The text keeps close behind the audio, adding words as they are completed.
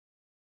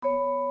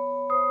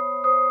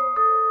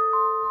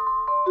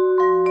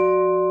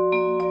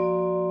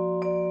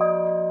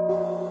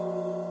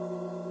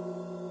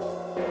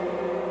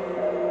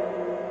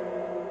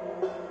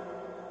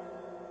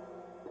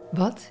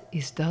Wat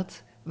is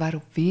dat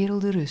waarop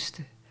werelden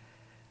rusten?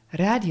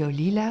 Radio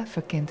Lila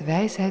verkent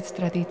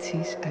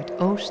wijsheidstradities uit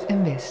Oost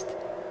en West,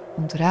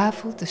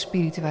 ontrafelt de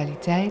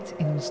spiritualiteit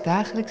in ons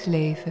dagelijks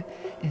leven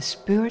en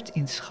speurt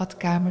in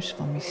schatkamers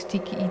van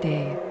mystieke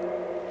ideeën.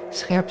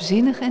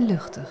 Scherpzinnig en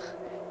luchtig,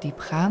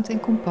 diepgaand en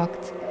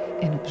compact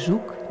en op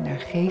zoek naar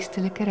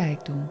geestelijke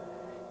rijkdom.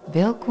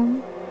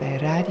 Welkom bij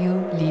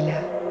Radio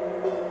Lila.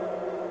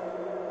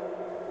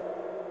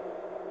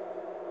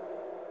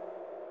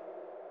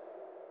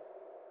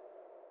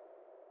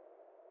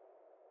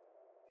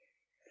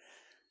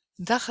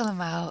 Dag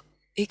allemaal,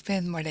 ik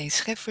ben Marleen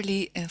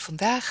Schefferly en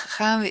vandaag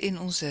gaan we in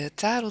onze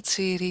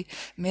tarotserie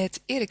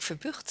met Erik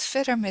Verbucht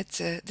verder met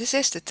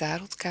de 6e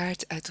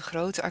tarotkaart uit de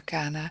Grote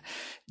Arcana,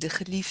 de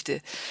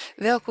Geliefde.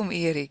 Welkom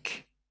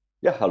Erik.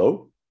 Ja,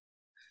 hallo.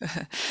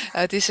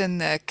 Het is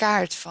een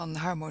kaart van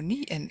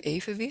harmonie en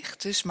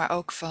evenwicht, dus, maar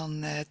ook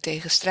van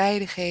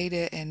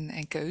tegenstrijdigheden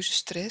en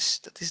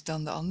keuzestress. Dat is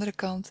dan de andere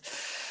kant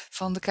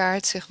van de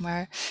kaart, zeg maar.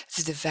 Het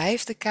is de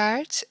 5e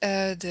kaart,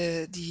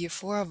 die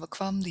hiervoor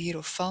kwam, de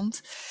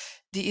Hierophant.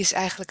 Die is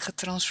eigenlijk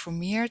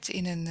getransformeerd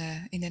in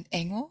een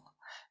engel.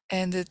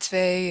 En de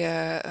 2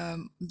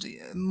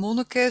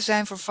 monniken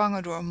zijn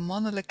vervangen door een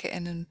mannelijke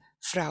en een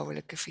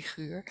vrouwelijke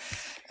figuur.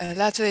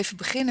 Laten we even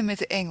beginnen met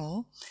de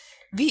engel.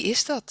 Wie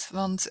is dat?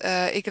 Want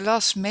ik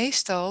las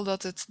meestal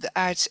dat het de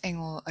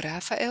aartsengel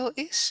Raphaël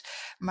is.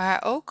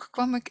 Maar ook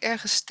kwam ik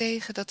ergens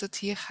tegen dat het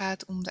hier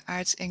gaat om de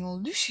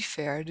aartsengel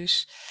Lucifer.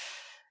 Dus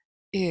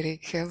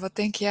Erik, wat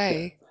denk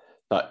jij?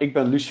 Nou, ik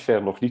ben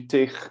Lucifer nog niet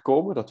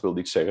tegengekomen. Dat wil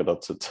niet zeggen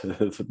dat het,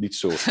 dat het niet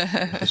zo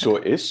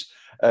is.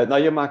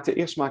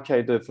 Eerst maak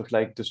jij de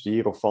vergelijking tussen de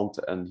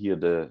hierofant en hier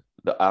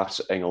de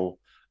aartsengel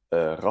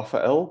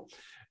Raphaël.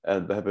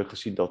 En we hebben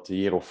gezien dat de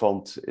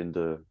hierofant in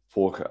de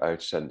vorige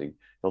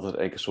uitzending, dat het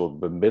eigenlijk een soort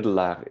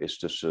bemiddelaar is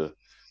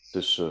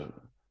tussen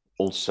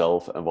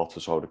onszelf en wat we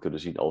zouden kunnen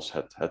zien als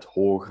het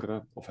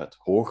hogere of het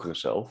hogere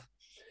zelf.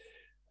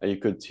 En je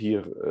kunt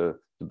hier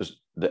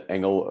de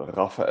engel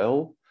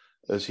Raphaël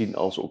zien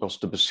ook als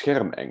de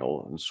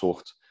beschermengel. Een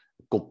soort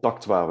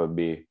contact waar we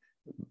mee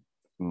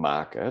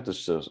maken. Hè?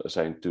 Dus er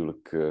zijn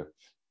natuurlijk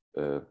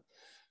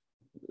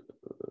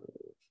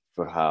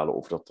verhalen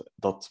over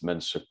dat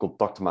mensen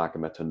contact maken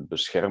met hun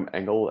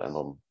beschermengel. En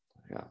dan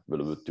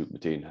willen we het natuurlijk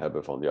meteen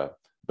hebben van,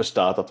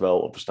 bestaat dat wel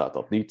of bestaat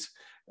dat niet?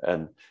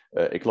 En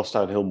ik las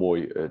daar een heel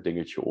mooi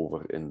dingetje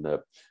over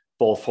in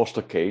Paul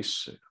Foster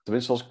Case.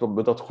 Tenminste, als ik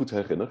me dat goed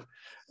herinner.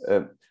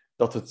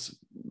 Dat het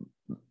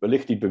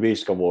wellicht niet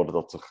bewezen kan worden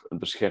dat er een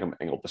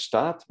beschermengel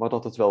bestaat, maar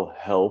dat het wel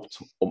helpt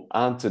om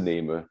aan te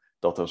nemen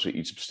dat er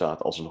zoiets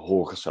bestaat als een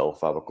hoger zelf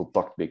waar we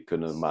contact mee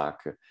kunnen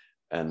maken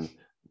en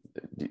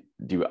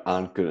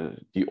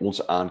die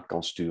ons aan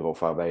kan sturen of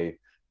waar wij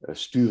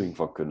sturing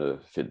van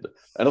kunnen vinden.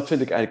 En dat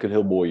vind ik eigenlijk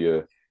een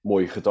heel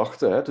mooie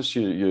gedachte. Hè? Dus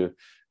je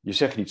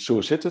zegt niet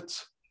zo zit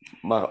het,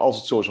 maar als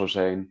het zo zou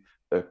zijn,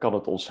 kan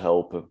het ons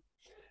helpen.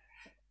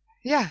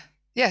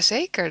 Ja,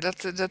 zeker.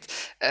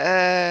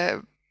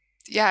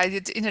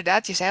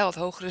 Inderdaad, je zei al het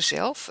hogere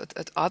zelf,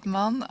 het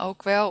Atman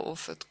ook wel,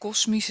 of het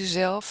kosmische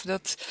zelf,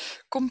 dat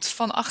komt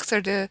van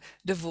achter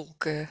de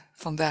wolken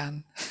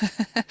vandaan.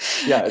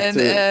 Ja,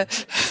 En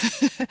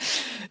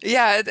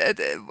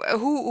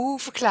hoe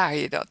verklaar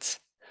je dat?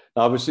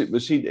 Nou, we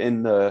zien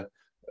in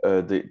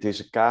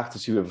deze kaarten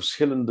zien we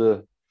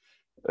verschillende.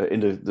 In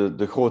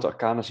de grote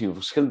arcana zien we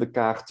verschillende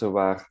kaarten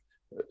waar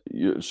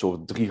je een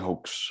soort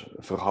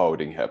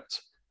driehoeksverhouding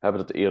hebt. We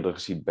hebben dat eerder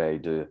gezien bij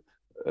de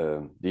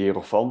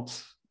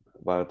hierofant,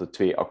 waar de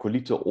 2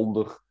 acolyten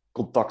onder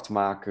contact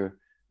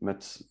maken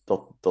met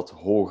dat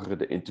hogere,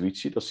 de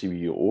intuïtie. Dat zien we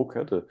hier ook.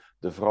 Hè?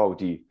 De vrouw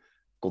die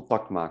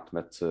contact maakt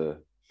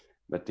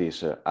met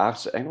deze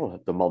aardse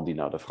engel, de man die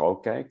naar de vrouw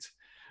kijkt.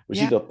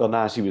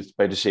 Daarna zien we het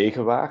bij de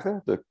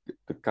zegenwagen,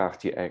 de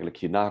kaart die eigenlijk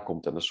hierna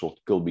komt en een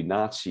soort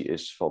culminatie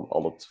is van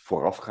al het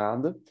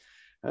voorafgaande.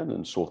 En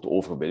een soort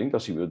overwinning.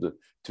 Daar zien we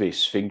de 2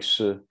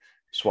 sfinxen,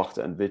 zwart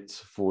en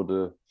wit, voor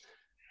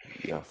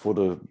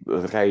de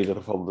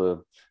rijder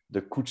van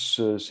de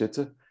koets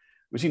zitten.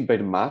 We zien bij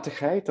de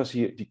matigheid,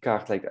 die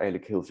kaart lijkt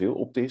eigenlijk heel veel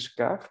op deze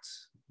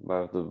kaart,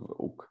 waar er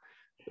ook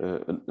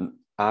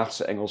een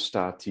aardse engel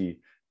staat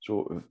die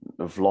zo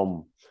een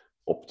vlam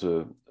op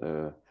de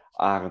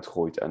arend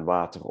gooit en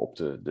water op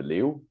de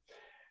leeuw.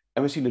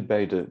 En we zien het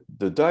bij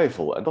de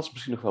duivel. En dat is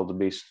misschien nog wel de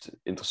meest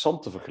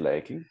interessante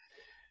vergelijking.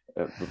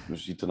 We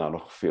zien het nou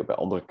nog veel bij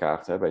andere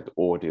kaarten, hè, bij het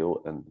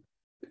oordeel en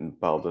in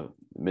bepaalde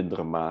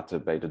mindere mate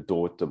bij de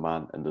dood, de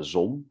maan en de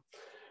zon.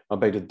 Maar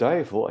bij de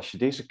duivel, als je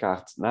deze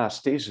kaart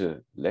naast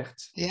deze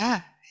legt,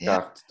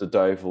 kaart de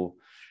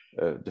duivel,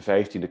 de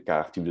 15e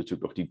kaart die we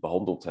natuurlijk nog niet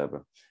behandeld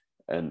hebben.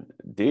 En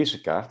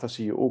deze kaart, daar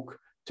zie je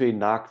ook 2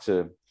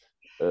 naakte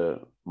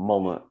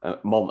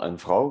man en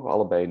vrouw,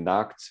 allebei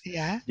naakt,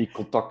 die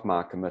contact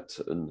maken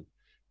met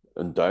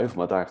een duif,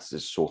 maar daar is een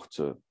soort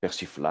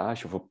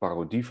persiflage of een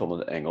parodie van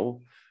een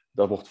engel.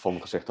 Daar wordt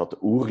van gezegd dat de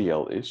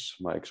Uriel is,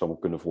 maar ik zou me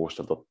kunnen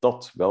voorstellen dat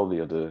dat wel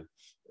weer de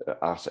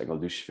aartsengel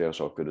Lucifer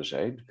zou kunnen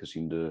zijn,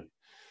 gezien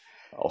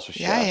Ja, ja.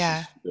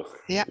 associaties. In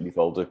Ja. ieder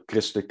geval de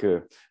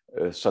christelijke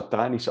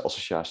satanische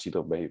associaties die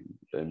ermee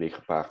mee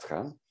gepaard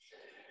gaan.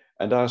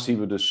 En daar zien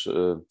we dus,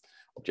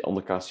 op die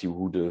andere kaart zien we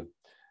hoe de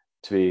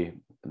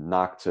twee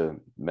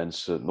naakte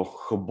mensen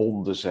nog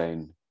gebonden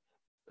zijn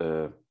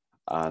uh,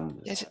 aan,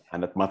 Ja,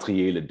 aan het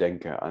materiële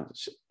denken,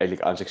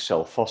 eigenlijk aan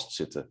zichzelf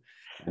vastzitten.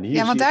 En hier ja,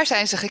 want zie je, daar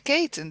zijn ze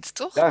geketend,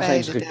 toch? daar zijn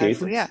Bij ze de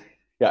duivel. Ja. geketend.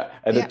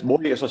 Ja, en Ja. het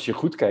mooie is als je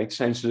goed kijkt,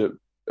 zijn ze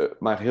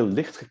maar heel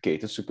licht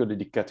geketend. Ze kunnen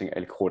die ketting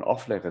eigenlijk gewoon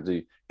afleggen.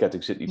 Die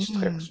ketting zit niet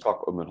Mm,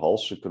 strak om hun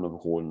hals. Ze kunnen hem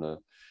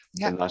gewoon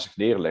ja. naast zich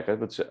neerleggen.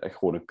 Dat is echt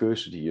gewoon een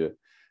keuze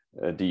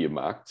die je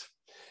maakt.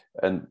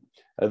 En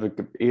ik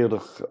heb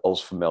eerder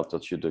als vermeld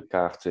dat je de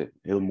kaarten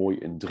heel mooi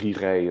in 3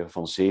 rijen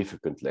van 7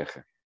 kunt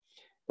leggen.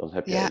 Dan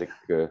heb je Ja.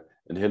 eigenlijk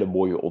een hele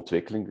mooie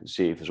ontwikkeling.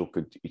 7 is ook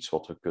iets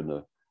wat we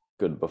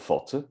kunnen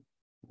bevatten.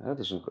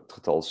 Dus het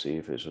getal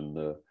 7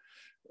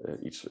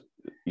 is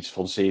iets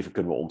van 7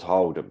 kunnen we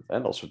onthouden.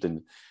 En als we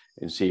het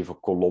in 7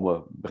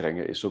 kolommen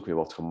brengen, is het ook weer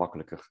wat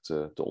gemakkelijker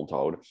te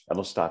onthouden. En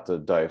dan staat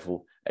de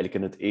duivel eigenlijk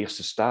in het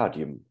eerste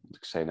stadium.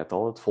 Ik zei net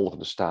al, het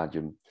volgende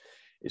stadium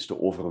is de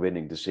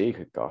overwinning, de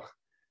zegenkar.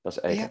 Dat is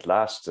eigenlijk Ja. het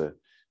laatste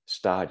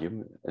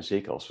stadium. En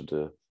zeker als we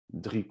de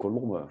 3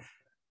 kolommen,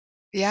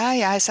 Ja,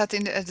 ja, hij staat dus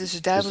de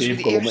de duivel is weer 7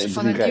 de kolommen eerste in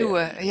van 3 een rijen.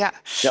 nieuwe. Ja,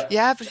 Ja,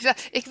 ja, precies. Ja,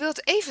 ik wil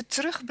het even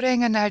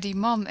terugbrengen naar die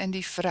man en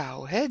die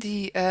vrouw. Hè?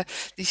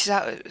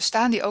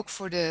 Staan die ook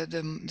voor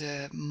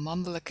de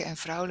mannelijke en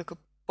vrouwelijke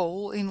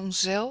pool in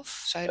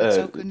onszelf? Zou je dat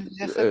zo kunnen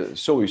zeggen?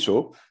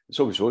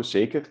 Sowieso,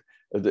 zeker.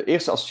 De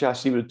eerste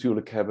associatie die we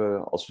natuurlijk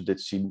hebben als we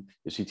dit zien,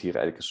 je ziet hier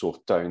eigenlijk een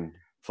soort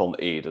tuin van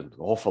Eden, de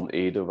Hof van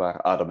Eden,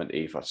 waar Adam en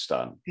Eva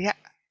staan. Ja,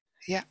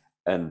 ja,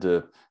 En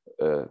de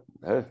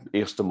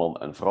eerste man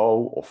en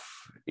vrouw,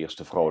 of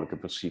eerste vrouwelijke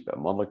principe en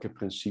mannelijke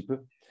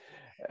principe.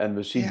 En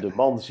we zien ja, de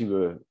man zien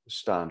we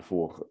staan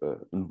voor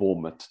een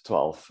boom met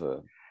 12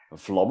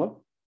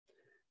 vlammen.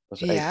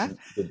 Dat is ja,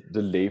 eigenlijk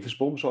de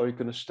levensboom, zou je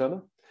kunnen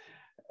stellen.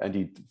 En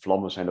die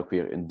vlammen zijn ook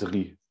weer in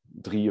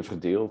drieën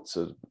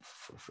verdeeld.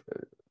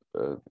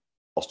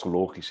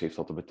 Astrologisch heeft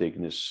dat de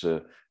betekenis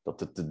dat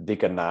het de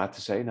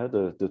decanaten zijn. Hè?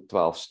 De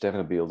 12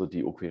 sterrenbeelden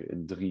die ook weer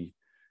in 3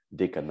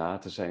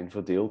 decanaten zijn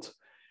verdeeld.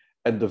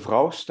 En de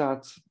vrouw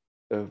staat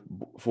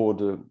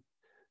voor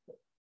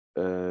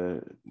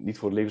niet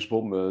voor de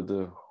levensboom,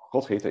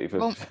 God heet even.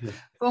 boom,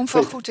 boom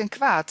van goed en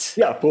kwaad,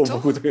 Ja, boom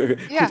van toch? goed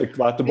Ja, en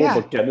kwaad, de boom ja,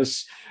 van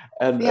kennis.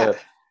 En ja,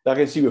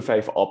 daarin zien we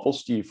 5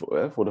 appels die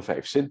voor de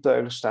 5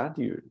 zintuigen staan.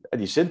 En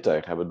die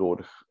zintuigen hebben we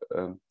nodig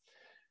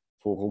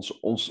voor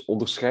ons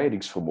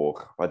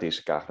onderscheidingsvermogen, waar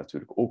deze kaart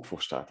natuurlijk ook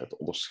voor staat. Het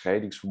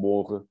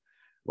onderscheidingsvermogen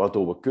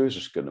waardoor we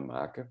keuzes kunnen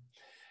maken.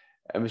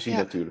 En we zien ja,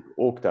 natuurlijk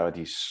ook daar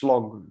die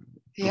slang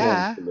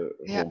ja, bronkelen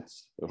ja, ja,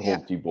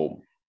 rond die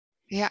boom.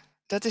 ja.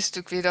 Dat is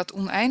natuurlijk weer dat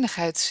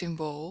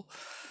oneindigheidssymbool.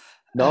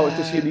 Nou, het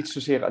is hier niet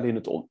zozeer alleen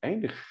het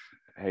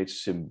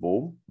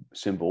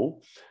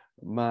oneindigheidssymbool,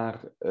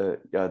 maar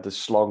ja, de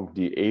slang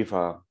die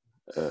Eva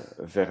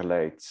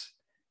verleidt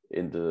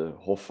in de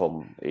Hof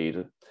van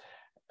Eden.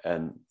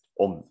 En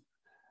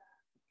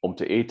om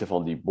te eten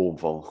van die boom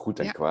van goed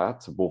en Ja,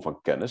 kwaad, de boom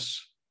van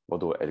kennis,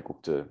 waardoor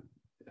eigenlijk ook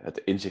het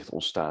inzicht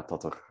ontstaat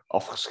dat er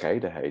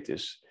afgescheidenheid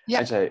is. ja,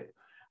 En zij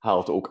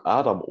haalt ook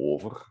Adam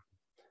over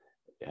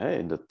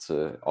in het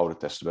Oude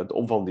Testament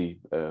om van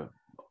die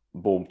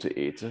boom te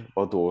eten,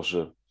 waardoor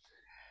ze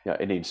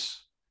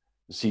ineens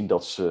zien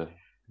dat ze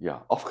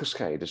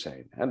afgescheiden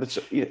zijn. En dat is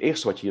het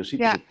eerste wat je hier ziet,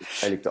 is ja.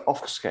 eigenlijk de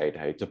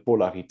afgescheidenheid, de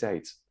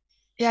polariteit.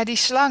 Ja, die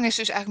slang is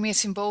dus eigenlijk meer het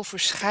symbool voor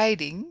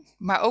scheiding,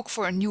 maar ook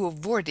voor een nieuwe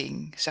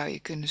wording, zou je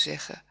kunnen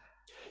zeggen.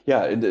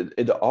 Ja, in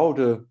de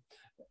oude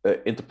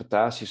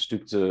interpretatie is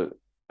natuurlijk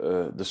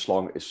de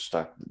slang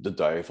staat de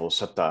duivel,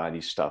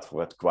 satanisch, staat voor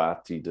het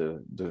kwaad die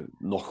de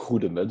nog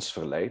goede mens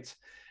verleidt.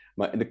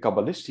 Maar in de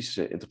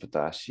kabbalistische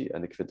interpretatie,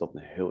 en ik vind dat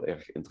een heel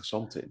erg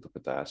interessante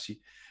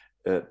interpretatie,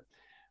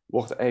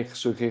 wordt eigenlijk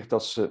gesuggereerd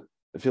dat ze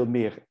veel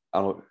meer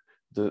aan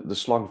de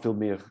slang veel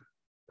meer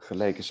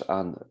gelijk is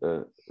aan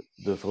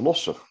de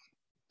verlosser.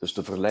 Dus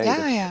de Ja,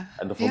 verleider ja,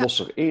 en de ja,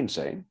 verlosser één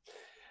zijn.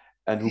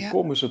 En hoe ja,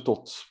 komen ze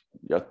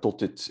tot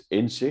dit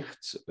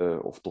inzicht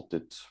of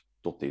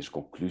tot deze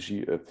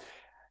conclusie?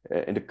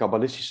 In de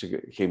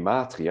kabbalistische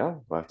gematria,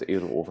 waar we het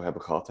eerder over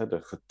hebben gehad,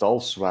 de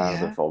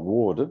getalswaarde ja. van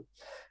woorden,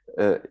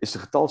 is de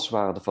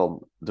getalswaarde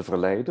van de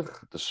verleider,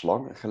 de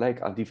slang,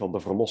 gelijk aan die van de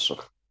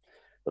verlosser.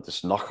 Dat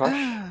is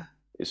Nachash, Ah,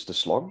 is de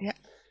slang. ja,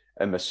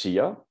 En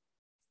Messia,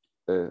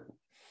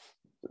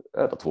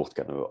 dat woord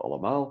kennen we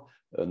allemaal.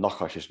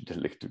 Nachash ligt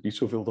natuurlijk niet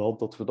zoveel de hand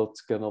dat we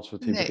dat kennen als we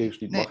het nee, Hebreeuws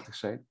niet nee. machtig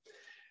zijn.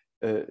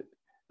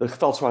 De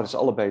getalswaarde is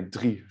allebei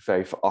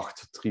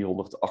 358,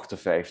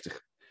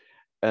 358.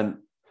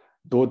 En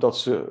doordat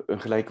ze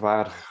een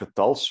gelijkwaardige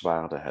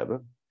getalswaarde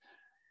hebben,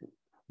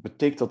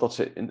 betekent dat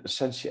ze in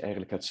essentie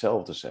eigenlijk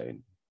hetzelfde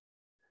zijn.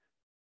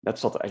 Net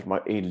als dat er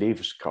eigenlijk maar 1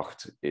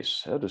 levenskracht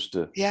is. Hè? Dus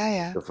de Ja,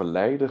 ja,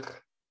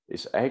 verleider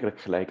is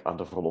eigenlijk gelijk aan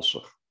de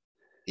verlosser.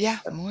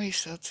 ja, mooi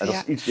is dat. En dat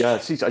Ja,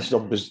 is iets als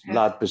je dat ja,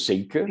 laat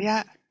bezinken,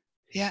 ja,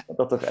 ja,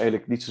 dat er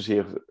eigenlijk niet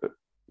zozeer,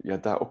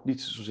 daar ook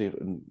niet zozeer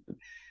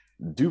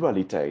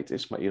dualiteit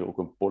is, maar eerder ook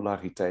een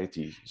polariteit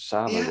die Ja,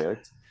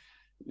 samenwerkt.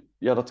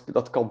 Ja,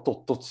 dat kan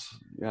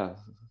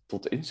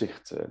tot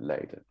inzicht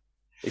leiden.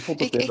 Ik vond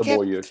het ik een ik hele heb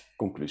mooie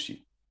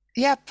conclusie.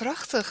 ja,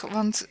 prachtig,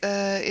 want,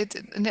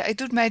 het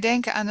doet mij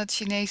denken aan het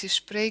Chinese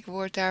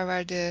spreekwoord daar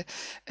waar de,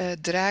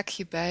 draak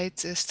je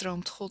bijt,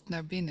 stroomt God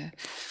naar binnen.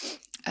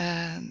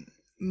 Ehm,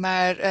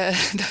 maar,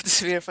 dat is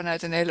weer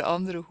vanuit een hele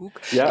andere hoek.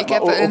 Ja, Ik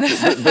maar heb een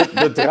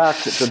ook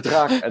de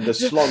draak en de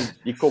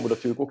slang, die komen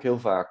natuurlijk ook heel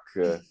vaak,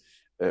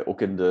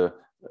 ook in de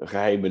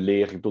geheime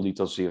leer. Ik bedoel niet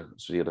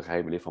zozeer de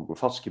geheime leer van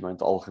Blavatsky, maar in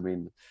het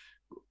algemeen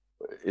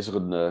is er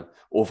een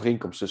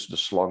overeenkomst tussen de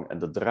slang en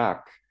de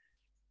draak.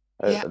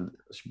 ja, En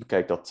als je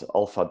bekijkt dat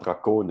Alpha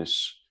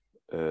Draconis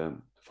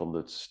van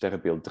het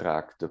sterrenbeeld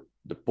draak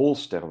de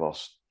poolster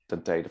was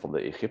ten tijde van de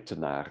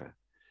Egyptenaren.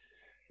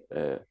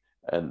 Uh,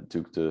 en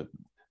natuurlijk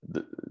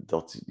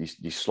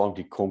die slang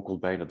die kronkelt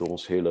bijna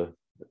door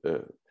uh,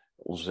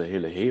 onze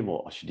hele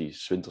hemel. Als je die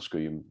 's winters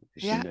kun je hem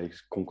zien, ja, hij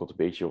kronkelt een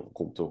beetje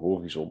rond de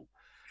horizon.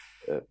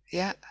 Uh,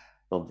 ja,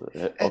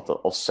 eh,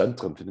 als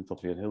centrum vind ik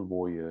dat weer een heel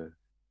mooie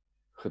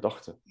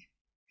gedachte.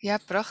 ja,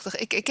 prachtig.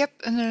 Ik heb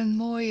een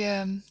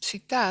mooi,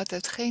 citaat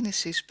uit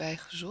Genesis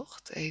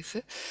bijgezocht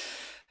even.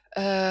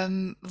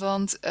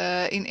 Want,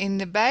 in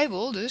de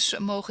Bijbel dus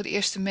mogen de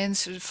eerste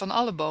mensen van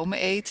alle bomen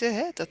eten,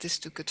 hè, dat is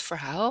natuurlijk het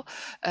verhaal,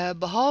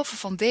 behalve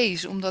van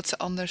deze, omdat ze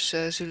anders,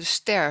 zullen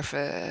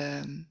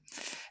sterven.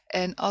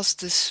 En als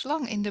de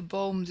slang in de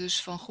boom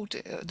dus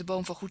de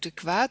boom van goed en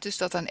kwaad, dus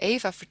dat aan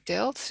Eva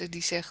vertelt,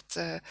 die zegt: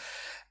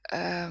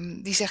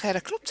 "Ja,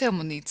 dat klopt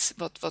helemaal niet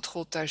wat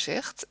God daar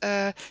zegt.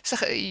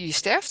 Je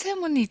sterft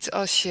helemaal niet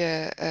als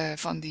je,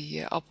 van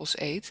die, appels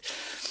eet.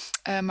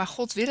 Maar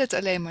God wil het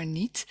alleen maar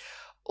niet,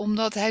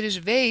 omdat hij dus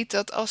weet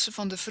dat als ze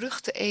van de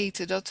vruchten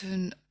eten, dat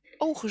hun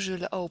ogen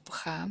zullen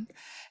opengaan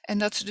en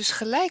dat ze dus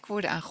gelijk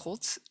worden aan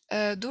God,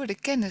 door de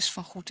kennis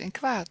van goed en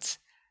kwaad."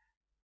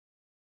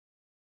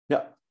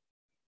 Ja,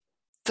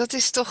 Dat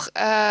is toch,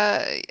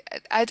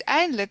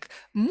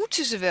 uiteindelijk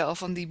moeten ze wel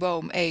van die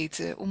boom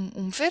eten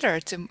om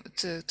verder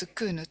te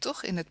kunnen,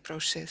 toch, in het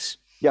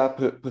proces? ja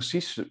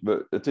precies.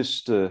 Het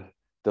is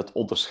dat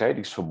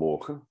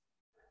onderscheidingsvermogen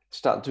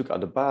staat natuurlijk aan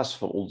de basis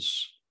van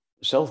ons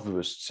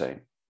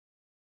zelfbewustzijn.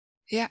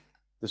 Ja,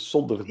 Dus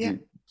ja,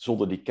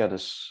 zonder die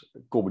kennis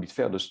komen we niet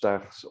verder. Dus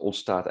daar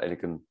ontstaat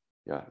eigenlijk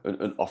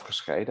een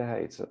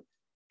afgescheidenheid.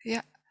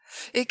 ja.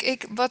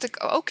 Wat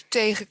ik ook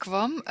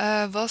tegenkwam,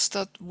 was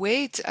dat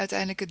Wade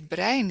uiteindelijk het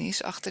brein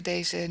is achter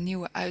deze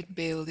nieuwe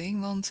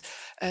uitbeelding. Want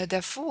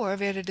daarvoor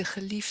werden de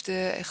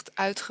geliefden echt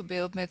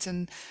uitgebeeld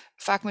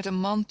vaak met een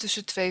man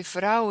tussen twee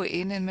vrouwen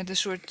in en met een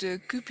soort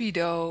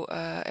Cupido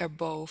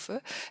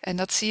erboven. En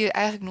dat zie je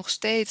eigenlijk nog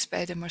steeds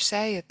bij de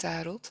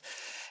Marseille-tarot.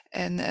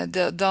 En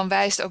dan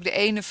wijst ook de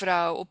ene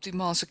vrouw op die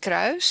man zijn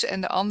kruis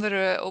en de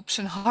andere op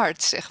zijn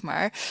hart, zeg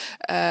maar.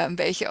 Een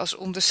beetje als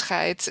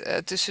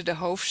onderscheid tussen de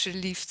hoofdse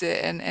liefde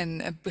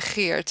en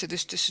begeerte.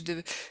 Dus tussen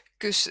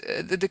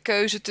de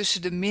keuze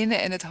tussen de minne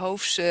en het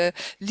hoofdse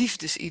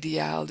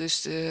liefdesideaal.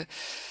 Dus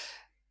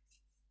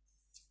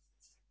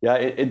Ja,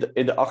 in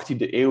de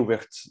 18e eeuw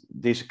werd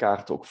deze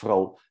kaart ook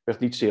werd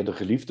niet zeer de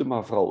geliefde,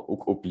 maar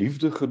vooral ook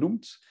liefde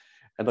genoemd.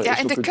 En daar ja, is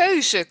en ook de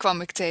keuze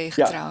kwam ik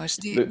tegen ja, trouwens.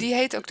 de, Die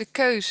heet ook de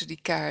keuze,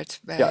 die kaart,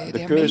 ja, bij de de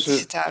Hermetische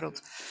keuze,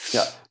 tarot.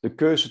 de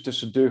keuze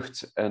tussen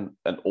deugd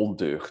en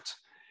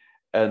ondeugd.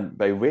 En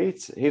bij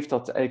Wade heeft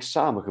dat eigenlijk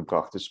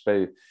samengebracht. Dus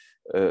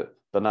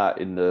daarna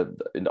in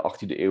de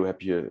 18e eeuw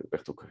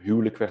werd ook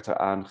huwelijk er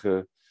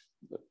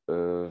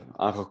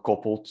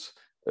aangekoppeld.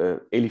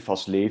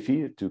 Eliphas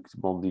Levi, natuurlijk de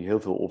man die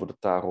heel veel over de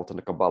tarot en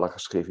de kabbala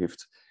geschreven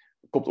heeft,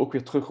 komt ook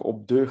weer terug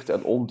op deugd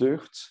en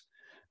ondeugd.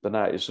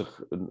 Daarna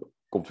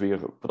komt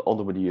weer op een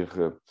andere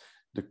manier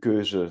de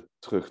keuze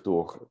terug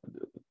door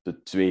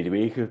de twee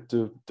wegen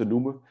te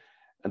noemen.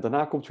 En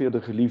daarna komt weer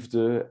de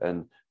geliefde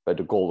en bij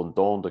de Golden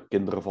Dawn de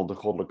kinderen van de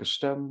goddelijke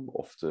stem,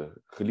 of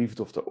de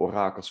geliefde of de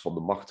orakels van de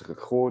machtige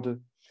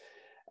goden.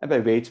 En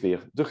bij Weet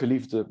weer de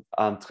geliefde,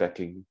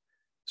 aantrekking,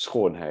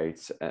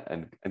 schoonheid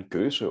en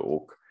keuze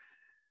ook.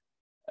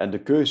 En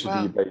de keuze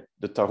die je Wauw. bij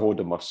de Tarot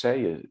de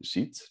Marseille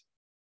ziet,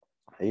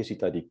 en je ziet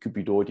daar die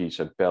Cupido die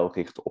zijn pijl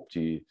richt op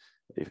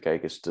even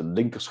kijken, is de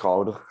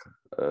linkerschouder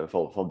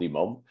van die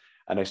man.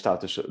 En hij staat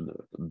tussen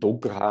een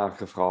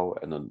donkerharige vrouw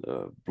en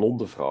een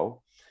blonde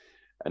vrouw.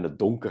 En het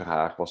donker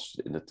haar was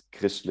in de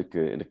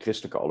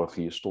christelijke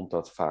allergieën stond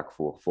dat vaak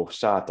voor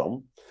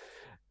Satan.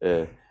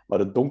 Maar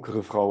de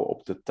donkere vrouw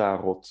op de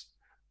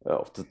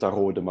of de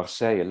tarot de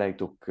Marseille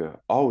lijkt ook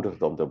ouder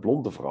dan de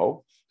blonde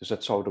vrouw. Dus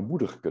het zou de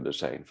moeder kunnen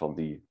zijn van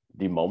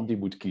die man die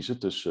moet kiezen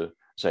tussen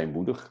zijn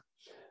moeder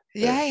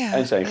Ja, en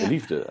ja, zijn ja,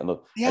 geliefde. En dan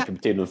heb ja. je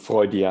meteen een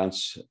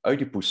Freudiaans Oh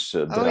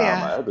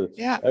Oedipus-drama.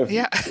 ja, ja,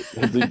 ja.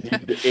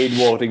 De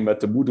eenwording met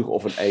de moeder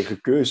of een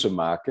eigen keuze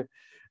maken.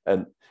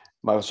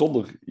 Maar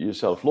zonder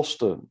jezelf los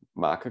te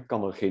maken,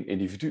 kan er geen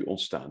individu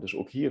ontstaan. Dus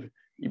ook hier,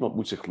 iemand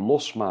moet zich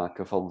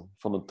losmaken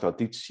van een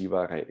traditie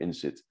waar hij in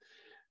zit.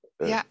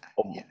 Ja,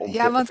 Om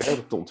ja, want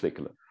verder te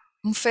ontwikkelen.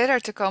 om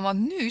verder te komen,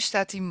 want nu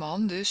staat die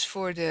man dus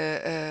voor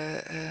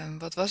de,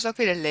 wat was het ook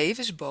weer, de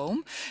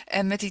levensboom.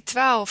 En met die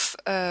 12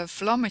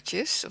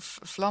 vlammetjes, of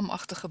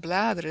vlamachtige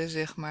bladeren,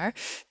 zeg maar,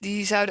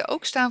 die zouden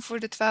ook staan voor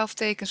de 12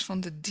 tekens van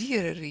de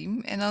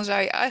dierenriem. En dan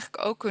zou je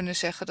eigenlijk ook kunnen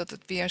zeggen dat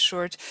het weer een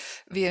soort,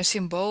 weer een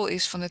symbool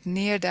is van het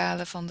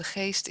neerdalen van de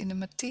geest in de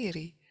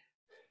materie.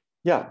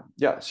 Ja,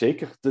 ja,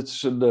 zeker. Dit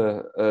is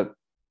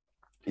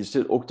is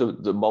dit ook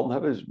de man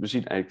hebben. We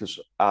zien eigenlijk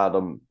dus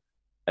Adam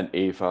en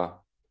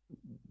Eva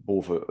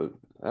boven,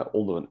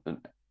 onder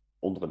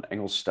een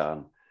engel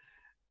staan.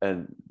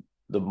 En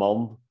de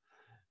man,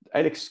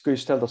 eigenlijk kun je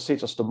stellen dat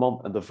steeds als de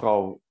man en de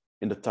vrouw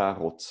in de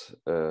tarot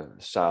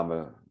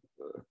samen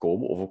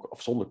komen, of ook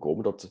afzonderlijk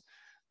komen, dat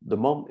de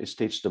man is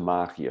steeds de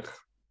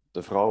magier.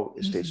 De vrouw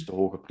is steeds Mhm. de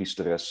hoge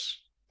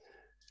priesteres.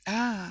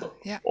 Ah,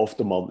 ja, Of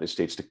de man is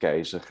steeds de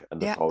keizer en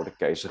de ja, vrouw de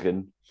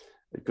keizerin.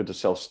 Je kunt het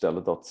zelfs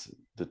stellen dat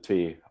de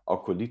twee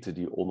acolyten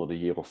die onder de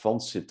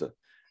hierofant zitten,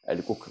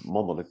 eigenlijk ook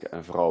mannelijk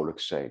en vrouwelijk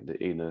zijn. De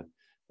ene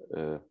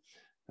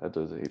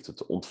heeft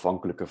het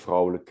ontvankelijke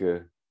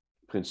vrouwelijke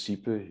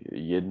principe,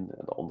 yin,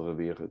 en de andere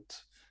weer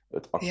het ja.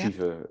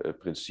 actieve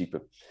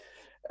principe.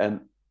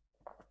 En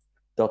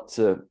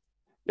dat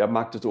ja,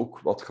 maakt het ook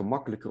wat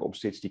gemakkelijker om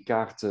steeds die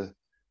kaarten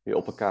weer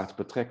op elkaar te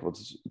betrekken. Want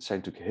het zijn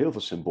natuurlijk heel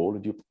veel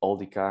symbolen die op al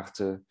die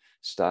kaarten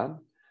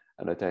staan.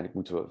 En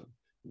uiteindelijk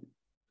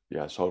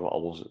zouden we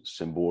al onze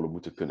symbolen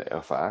moeten kunnen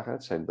ervaren.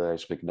 Het zijn bij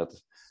wijze van spreken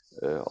net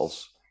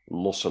als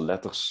losse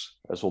letters.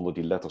 Zonder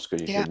die letters kun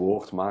je Ja, geen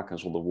woord maken en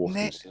zonder woord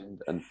geen nee.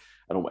 zin.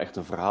 En om echt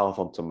een verhaal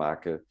van te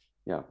maken,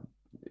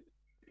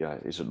 ja,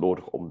 is het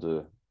nodig om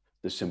de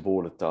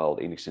symbolentaal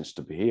enigszins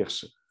te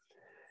beheersen.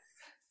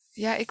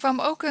 Ja, ik kwam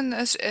ook een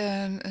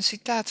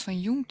citaat van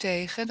Jung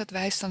tegen. Dat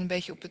wijst dan een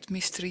beetje op het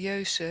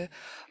mysterieuze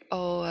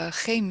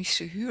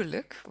chemische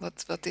huwelijk.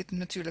 Wat dit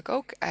natuurlijk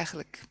ook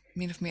eigenlijk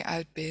min of meer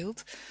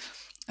uitbeeldt.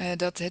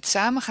 Dat het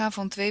samengaan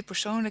van twee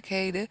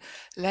persoonlijkheden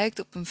lijkt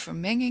op een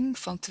vermenging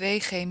van twee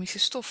chemische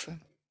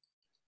stoffen.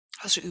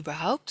 Als er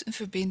überhaupt een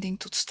verbinding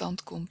tot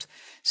stand komt,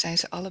 zijn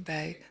ze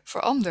allebei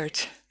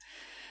veranderd.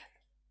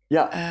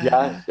 Ja, Eh,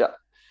 ja, ja.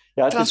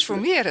 Ja, het is,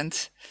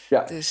 Transformerend.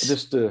 ja,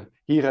 Dus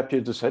hier heb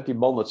je dus die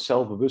man, het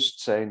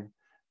zelfbewustzijn,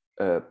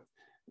 uh,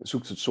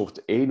 zoekt een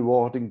soort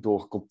eenwording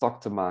door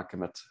contact te maken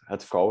met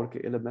het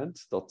vrouwelijke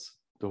element, dat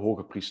de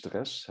hoge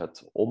priesteres,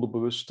 het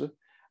onderbewuste.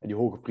 En die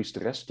hoge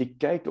priesteres, die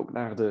kijkt ook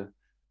naar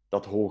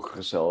dat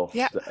hogere zelf,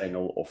 ja, de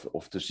engel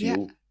of de ja,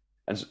 ziel.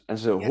 En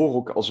ze ja, horen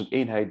ook als een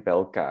eenheid bij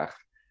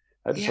elkaar.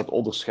 Dus ja, dat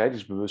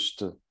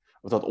onderscheidingsbewuste,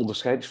 of dat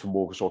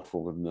onderscheidingsvermogen zorgt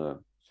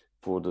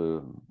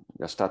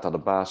staat aan de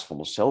basis van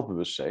ons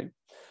zelfbewustzijn.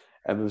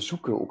 En we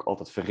zoeken ook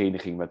altijd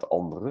vereniging met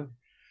anderen,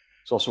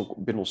 zoals we ook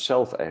binnen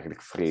onszelf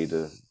eigenlijk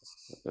vrede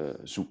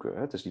zoeken.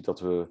 Hè? Het is niet dat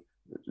we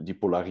die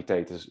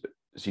polariteiten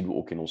zien we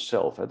ook in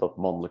onszelf, hè? Dat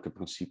mannelijke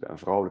principe en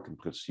vrouwelijke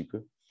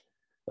principe,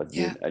 dat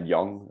ja, yin en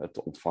yang,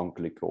 het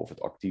ontvankelijke of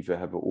het actieve,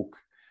 hebben we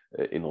ook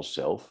in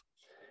onszelf.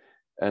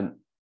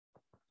 En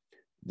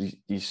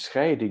die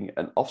scheiding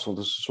en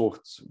afzondering is een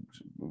soort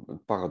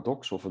een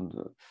paradox of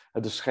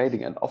de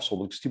scheiding en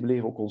afzondering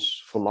stimuleren ook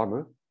ons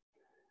verlangen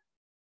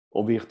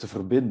om weer te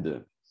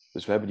verbinden.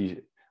 Dus we hebben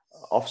die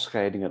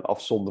afscheiding en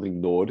afzondering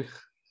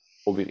nodig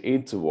om weer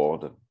één te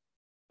worden.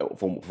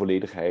 Of om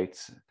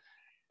volledigheid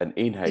en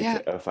eenheid ja,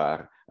 te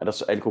ervaren. En dat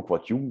is eigenlijk ook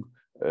wat Jung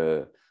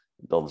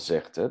dan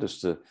zegt. Hè? Dus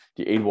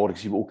die eenwording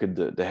zien we ook in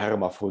de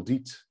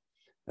hermafrodiet.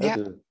 Hè?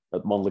 ja,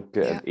 Het mannelijke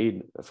ja,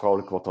 en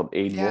vrouwelijke wat dan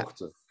één ja,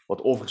 wordt.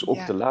 Wat overigens ook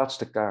ja, de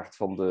laatste kaart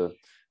van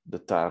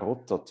de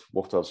tarot. Dat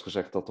wordt wel eens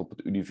gezegd dat op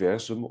het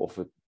universum of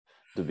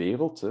de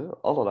wereld, de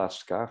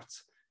allerlaatste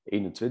kaart,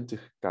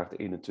 21, kaart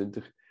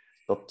 21,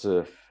 dat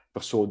de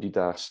persoon die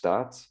daar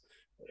staat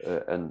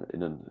en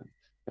in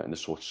een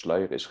soort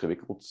sluier is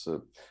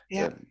gewikkeld,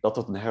 ja, dat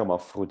een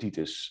hermafrodiet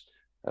is.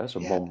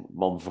 Zo'n ja,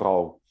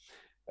 man-vrouw.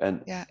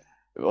 En ja,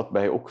 wat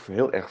mij ook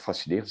heel erg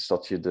fascineert, is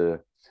dat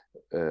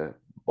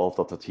behalve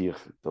dat het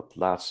hier dat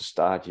laatste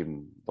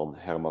stadium dan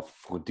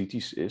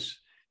hermafroditisch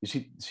is,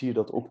 zie je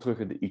dat ook terug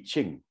in de I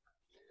Ching.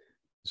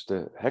 Dus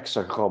de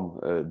hexagram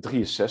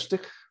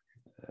 63,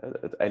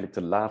 uiteindelijk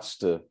de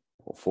laatste,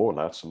 of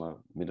voorlaatste, maar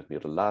min of meer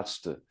de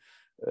laatste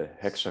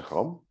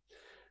hexagram,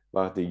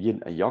 waar de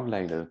yin- en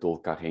yang-lijnen door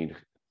elkaar heen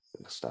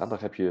staan.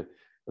 Daar heb je,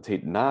 dat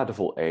heet na de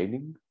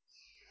voleinding.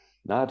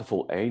 Na de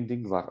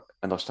voleinding,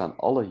 en daar staan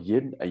alle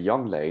yin- en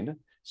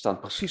yang-lijnen staan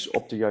precies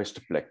op de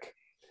juiste plek.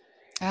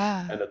 En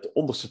ah, het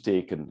onderste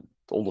teken,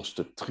 het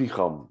onderste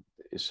trigram,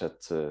 is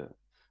het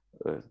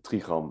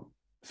trigram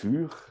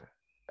vuur.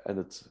 En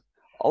het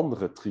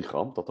andere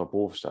trigram dat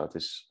daarboven staat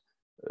is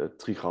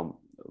trigram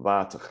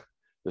water.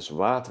 Dus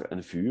water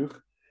en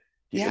vuur,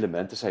 die ja,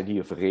 elementen zijn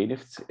hier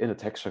verenigd in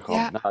het hexagram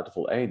ja, na de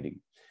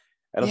voleinding.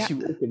 En dat ja, zien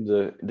we ook in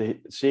de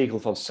zegel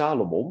van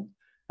Salomon.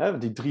 Hè,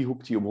 die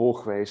driehoek die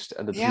omhoog wijst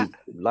en de ja,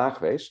 driehoek die omlaag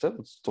wijst. Hè, dat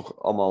het toch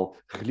allemaal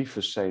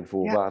geliefdes zijn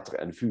voor ja, water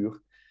en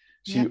vuur.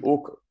 Zie ja, je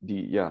ook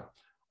die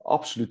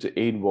absolute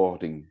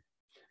eenwording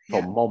van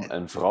ja, man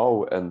en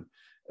vrouw. En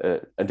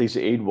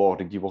deze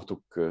eenwording die wordt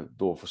ook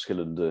door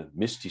verschillende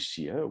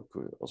mystici, hè,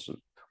 ook als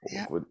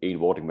ja, ook een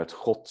eenwording met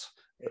God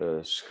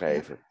ja.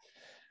 schrijven.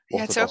 Ja,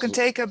 Wordt het het is ook een als...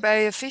 teken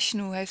bij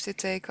Vishnu heeft dit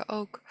teken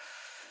ook,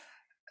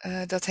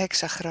 dat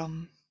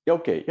hexagram. Ja,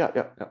 oké, ja,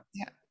 ja, ja,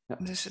 Ja, ja.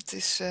 dus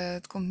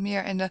het komt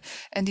meer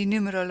en die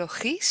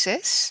numerologie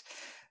 6,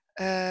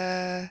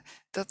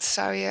 dat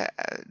zou je,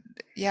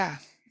 ja,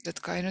 dat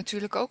kan je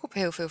natuurlijk ook op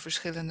heel veel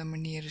verschillende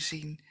manieren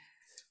zien.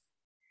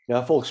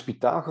 Ja, volgens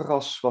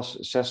Pythagoras was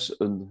 6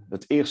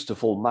 het eerste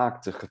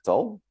volmaakte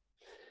getal.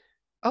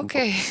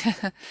 Oké.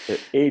 Omdat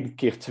 1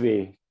 keer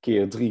 2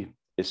 keer 3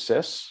 is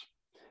 6.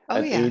 Oh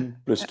En ja.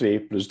 1 plus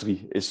 2 plus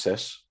 3 is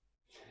 6.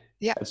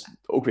 Ja, Het is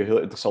ook weer heel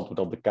interessant om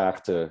dan de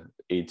kaarten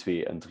 1,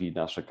 2 en 3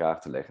 naast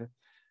elkaar te leggen.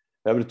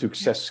 We hebben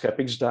natuurlijk ja, 6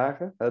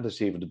 scheppingsdagen. De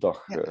zevende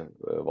dag ja,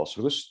 was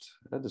rust.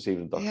 De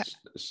zevende dag ja,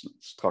 is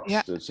straks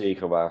ja, de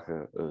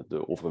zegenwagen,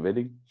 de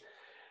overwinning.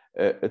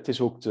 Het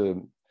is ook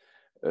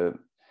uh,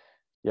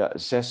 ja,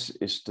 6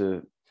 is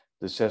de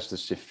zesde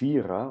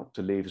Sephira op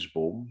de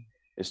levensboom,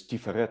 is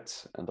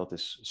Tiferet en dat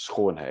is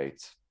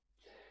schoonheid.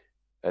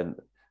 En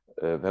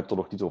we hebben het er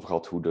nog niet over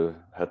gehad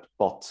hoe het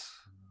pad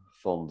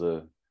van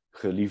de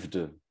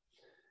geliefde,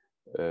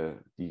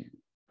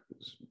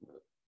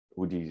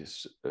 hoe die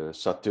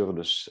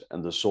Saturnus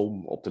en de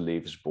zon op de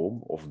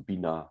levensboom, of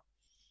Bina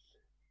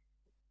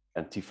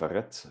en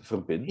Tiferet,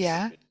 verbindt.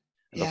 ja,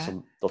 En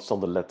ja, dat is dan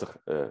de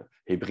letter,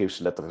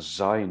 Hebreeuwse letter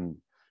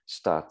Zain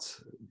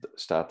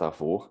staat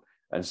daarvoor.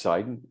 En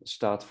Zain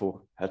staat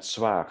voor het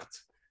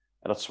zwaard.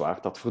 En dat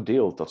zwaard dat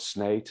verdeelt, dat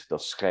snijdt,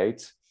 dat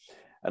scheidt.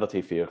 En dat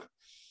heeft weer,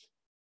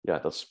 ja,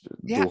 dat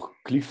ja,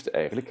 doorklieft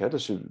eigenlijk. Hè?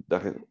 Dus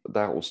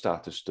daar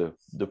ontstaat dus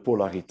de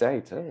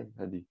polariteit. Hè?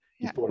 En die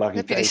ja. Dan heb je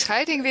die polariteit,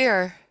 scheiding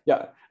weer.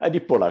 ja, en die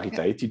Ja,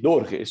 polariteit die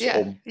nodig is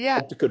ja, ja,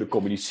 om te kunnen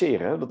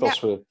communiceren. Hè? Dat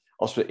ja.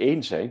 als we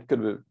één zijn,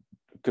 kunnen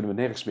we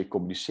nergens mee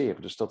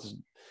communiceren. Dus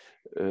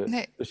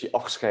Nee, dus die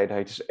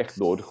afgescheidenheid is echt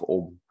nodig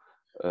om,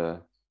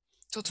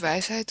 tot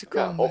wijsheid te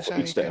ja, komen, om zou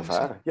iets je te kunnen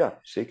zeggen. ervaren. Ja,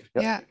 zeker.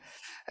 Ja.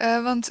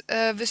 Ja, want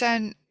we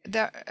zijn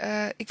daar.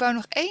 Ik wou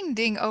nog één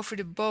ding over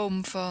de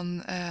boom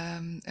van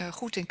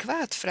goed en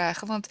kwaad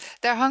vragen, want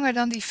daar hangen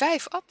dan die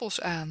 5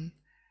 appels aan.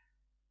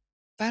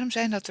 Waarom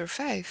zijn dat er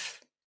 5?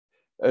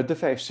 De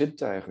 5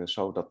 zintuigen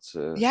zou dat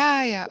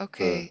Ja, ja, op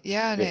oké.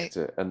 Ja, nee.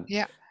 richten.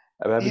 Ja,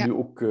 En we hebben ja, nu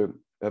ook, we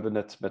hebben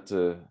net met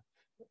de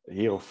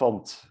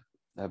Hierophant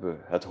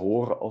hebben het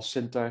horen als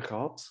zintuig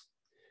gehad.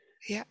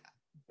 ja,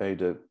 Bij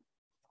de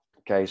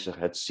keizer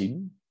het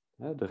zien,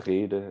 de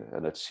rede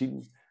en het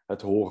zien,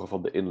 het horen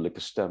van de innerlijke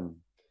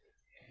stem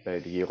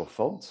bij de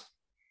Hierophant.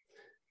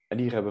 En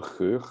hier hebben we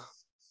geur.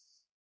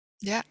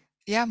 ja,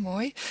 ja,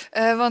 mooi.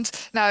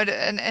 Want, nou,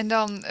 en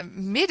dan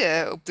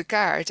midden op de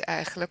kaart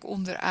eigenlijk,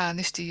 onderaan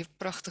is die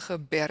prachtige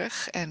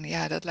berg. En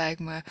ja, dat lijkt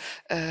me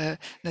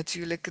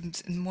natuurlijk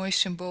een mooi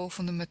symbool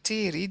van de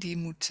materie, die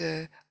moet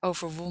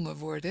overwonnen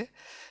worden.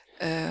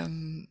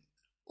 Ehm,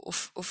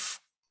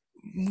 of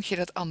moet je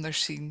dat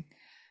anders zien?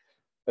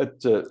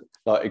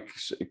 Nou,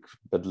 ik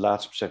ben de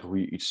laatste op zeggen hoe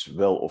je iets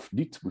wel of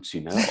niet moet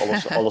zien. Hè?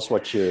 Alles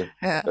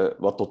Ja,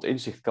 wat tot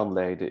inzicht kan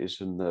leiden, is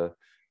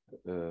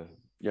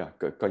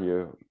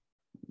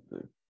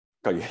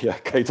ja,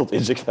 kan je tot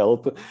inzicht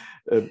helpen.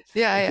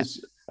 ja, ja,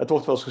 Het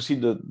wordt wel eens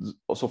gezien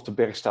alsof de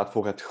berg staat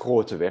voor het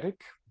grote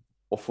werk.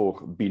 Of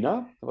voor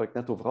Bina, waar ik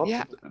net over had,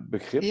 ja, het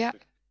begrip ja,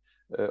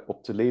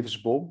 op de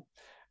levensboom.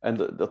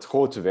 En dat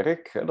grote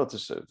werk, hè, dat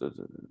is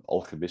de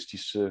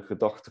alchemistische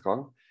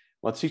gedachtegang.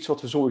 Maar het is iets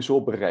wat we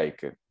sowieso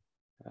bereiken.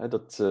 Hè,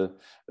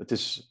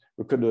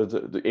 we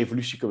kunnen de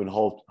evolutie kunnen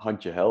een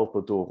handje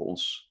helpen door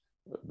ons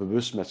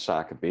bewust met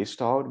zaken bezig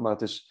te houden. Maar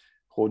het is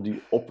gewoon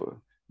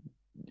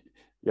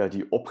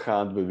die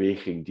opgaande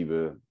beweging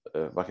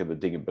waarin we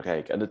dingen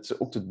bereiken. En het is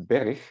ook de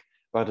berg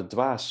waar de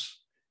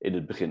dwaas in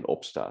het begin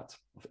op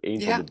staat. Of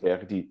een van ja, de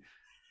bergen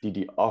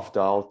die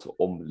afdaalt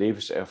om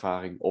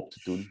levenservaring op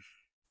te doen.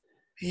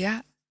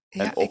 ja,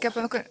 ja. En Ik heb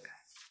ook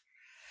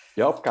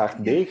een. op kaart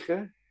Ja,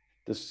 9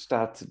 dus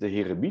staat de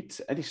heremiet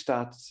en die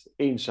staat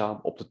eenzaam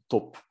op de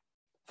top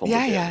van de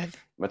ja, ja,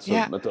 berg.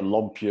 ja. Met een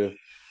lampje.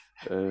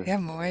 Ja,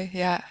 mooi.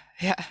 Ja,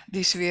 ja. Die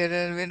is weer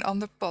een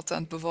ander pad aan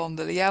het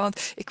bewandelen. Ja,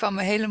 want ik kwam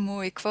een hele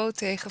mooie quote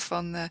tegen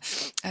van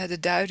de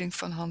duiding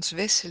van Hans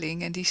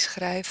Wesseling. En die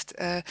schrijft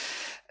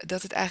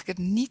dat het eigenlijk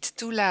het niet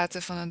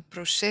toelaten van een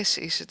proces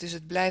is. Dus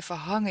het blijven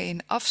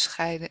hangen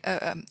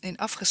in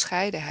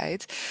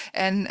afgescheidenheid.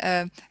 En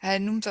hij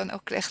noemt dan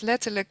ook echt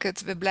letterlijk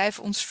we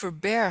blijven ons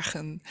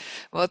verbergen.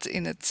 Wat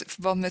in het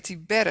verband met die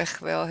berg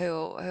wel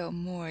heel, heel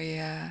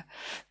mooi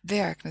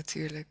werkt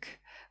natuurlijk.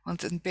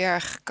 Want een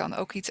berg kan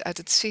ook iets uit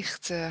het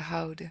zicht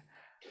houden.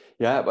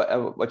 Ja,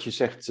 wat je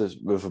zegt,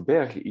 we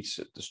verbergen iets.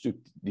 Dus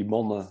natuurlijk, die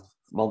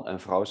man en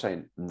vrouw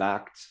zijn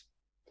naakt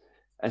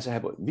en ze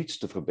hebben niets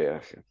te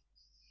verbergen.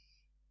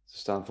 Ze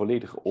staan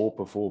volledig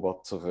open voor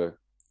wat er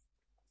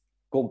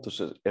komt. Dus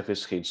er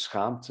is geen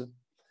schaamte.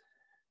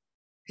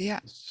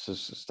 Ja, Ze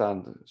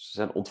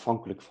zijn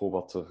ontvankelijk voor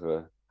wat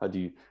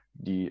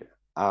die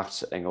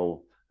aardse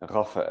engel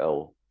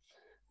Raphaël,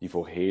 die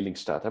voor heling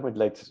staat. Hè? Maar het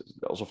lijkt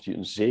alsof hij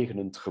een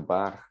zegenend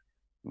gebaar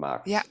ja,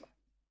 maakt.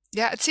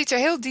 Ja, het ziet er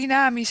heel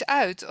dynamisch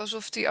uit,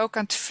 alsof hij ook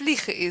aan het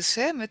vliegen is,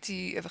 hè, met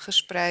die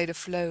gespreide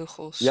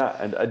vleugels. Ja,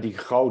 en die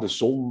gouden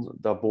zon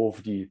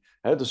daarboven,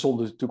 de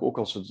zon is natuurlijk ook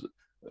als het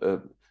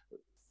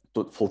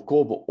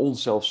volkomen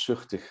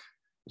onzelfzuchtig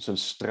zijn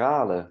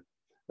stralen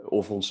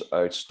over ons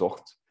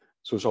uitstort.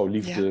 Zo zou Ja,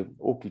 liefde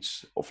ook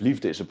iets, of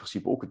liefde is in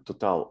principe ook een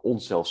totaal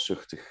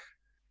onzelfzuchtig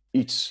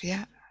iets.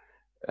 ja,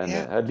 En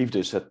ja, liefde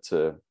is het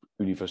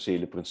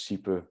universele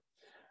principe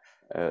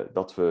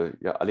dat we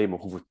alleen maar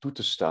hoeven toe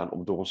te staan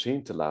om door ons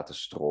heen te laten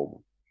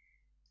stromen.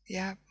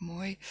 ja,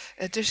 mooi.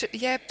 Dus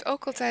jij hebt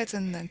ook altijd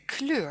een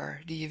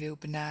kleur die je wil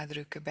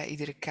benadrukken bij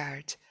iedere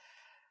kaart.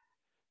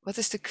 Wat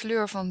is de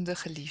kleur van de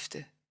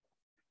geliefde?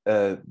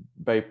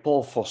 Bij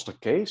Paul Foster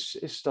Case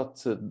is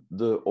dat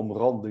de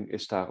omranding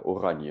is daar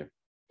oranje.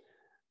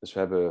 Dus we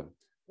hebben,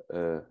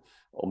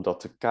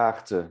 omdat de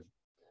kaarten,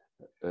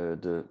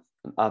 een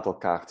aantal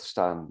kaarten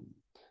staan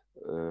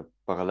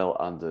parallel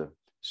aan de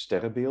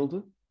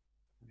sterrenbeelden.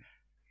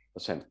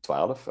 Dat zijn er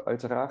 12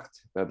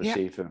 uiteraard. We hebben Ja,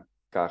 7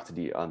 kaarten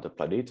die aan de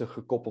planeten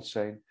gekoppeld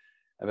zijn.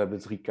 En we hebben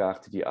 3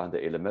 kaarten die aan de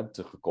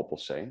elementen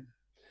gekoppeld zijn.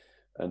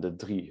 En de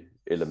 3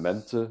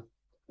 elementen,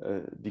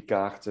 die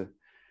kaarten,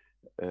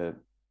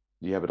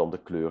 die hebben dan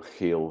de kleur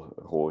geel,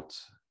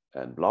 rood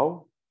en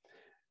blauw.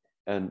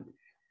 En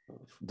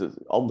de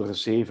andere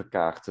 7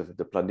 kaarten,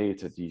 de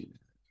planeten, die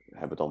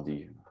hebben dan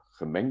die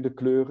gemengde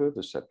kleuren.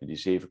 Dus heb je die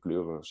 7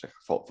 kleuren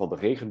zeg, van de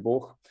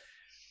regenboog.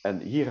 En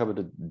hier hebben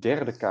we de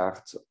derde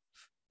kaart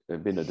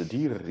binnen de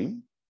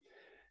dierenriem.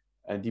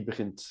 En die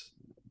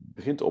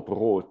begint op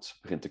rood,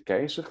 begint de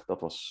keizer.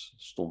 Dat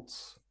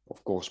stond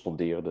of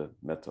correspondeerde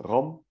met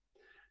ram.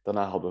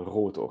 Daarna hadden we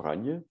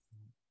rood-oranje,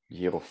 de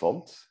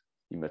hierofant,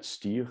 die met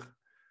stier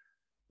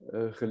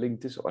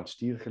gelinkt is, of aan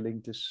stier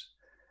gelinkt is.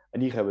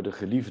 En hier hebben we de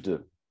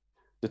geliefde,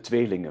 de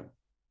tweelingen,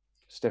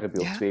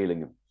 sterrenbeeld ja,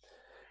 tweelingen,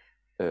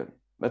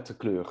 met de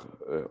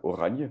kleur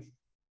oranje.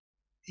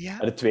 ja,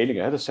 En de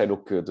tweelingen, dat zijn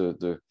ook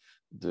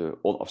de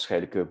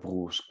onafscheidelijke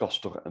broers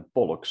Castor en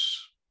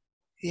Pollux,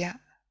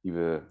 ja,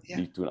 ja.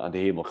 die toen aan de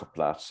hemel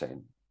geplaatst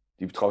zijn.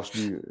 Die we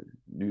trouwens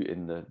nu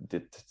in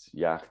dit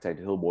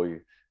jaargetijde heel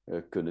mooi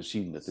kunnen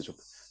zien. Het is ook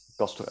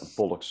Castor en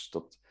Pollux,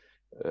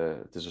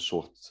 het is een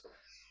soort,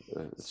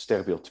 het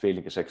sterrenbeeld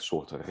tweeling is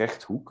eigenlijk een soort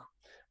rechthoek.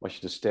 Maar als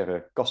je de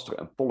sterren Castor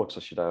en Pollux,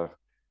 als je daar,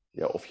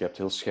 of je hebt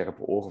heel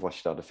scherpe ogen, of als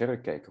je daar de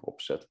verrekijker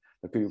op zet,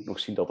 dan kun je ook nog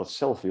zien dat het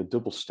zelf weer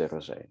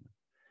dubbelsterren zijn.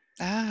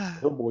 Ah,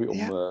 Heel mooi om.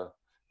 ja.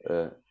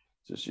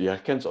 Dus je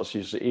herkent als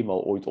je ze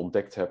eenmaal ooit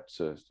ontdekt hebt,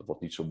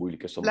 wat niet zo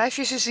moeilijk is, dan Blijf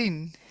je ze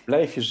zien?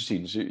 blijf je ze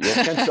zien. Dus je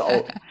herkent ze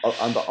al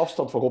aan de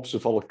afstand waarop ze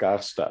van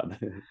elkaar staan.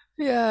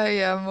 Ja,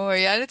 ja, mooi.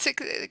 Ja,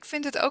 ik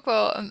vind het ook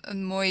wel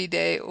een mooi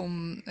idee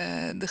om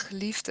de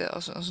geliefde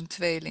als een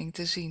tweeling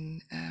te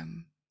zien.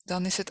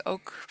 Dan is het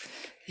ook,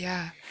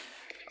 ja,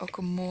 ook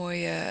een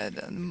mooie,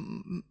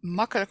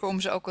 makkelijker om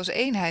ze ook als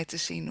eenheid te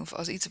zien. Of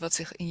als iets wat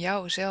zich in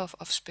jou zelf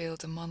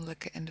afspeelt, de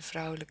mannelijke en de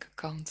vrouwelijke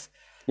kant.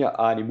 Ja,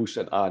 animus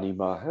en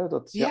anima. Hè?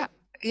 Ja,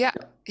 ja,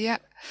 Ja.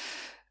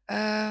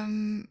 ja.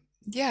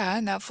 Ja,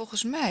 nou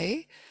volgens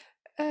mij,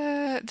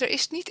 er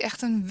is niet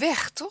echt een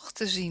weg toch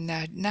te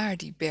zien naar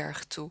die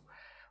berg toe.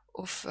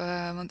 Of,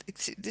 want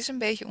het is een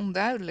beetje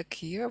onduidelijk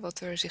hier wat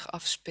er zich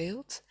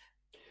afspeelt.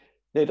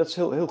 Nee, dat is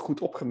heel, heel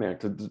goed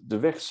opgemerkt. De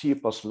weg zie je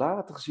pas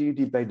later, zie je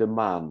die bij de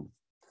maan.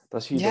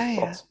 Daar zie je Ja,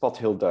 dat ja, pad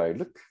heel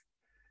duidelijk.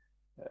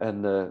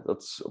 En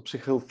dat is op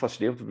zich heel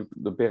fascinerend.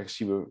 De berg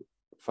zien we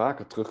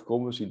vaker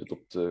terugkomen. We zien het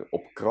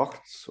op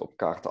kracht. Op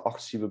kaarten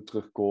 8 zien we hem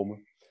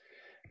terugkomen.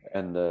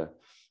 En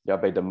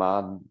bij de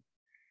maan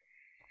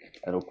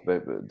en ook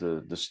bij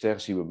de ster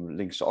zien we hem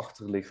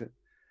linksachter liggen.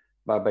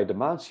 Maar bij de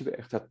maan zien we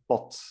echt het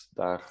pad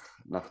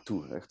daar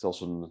naartoe. Echt als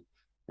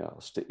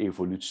de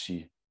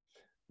evolutie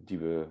die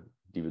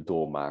we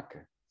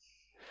doormaken.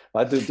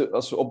 Maar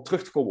als we op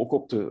terug te komen,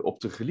 ook op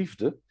de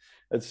geliefde.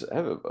 We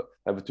hebben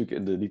natuurlijk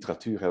in de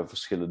literatuur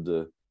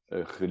verschillende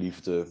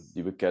geliefden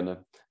die we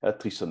kennen.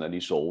 Tristan en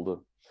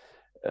Isolde.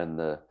 En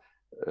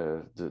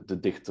de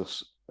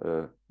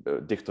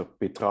dichter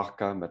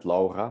Petrarca met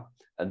Laura.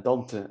 En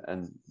Dante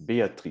en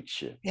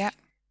Beatrice. ja, ja,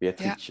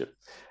 Beatrice.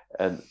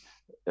 En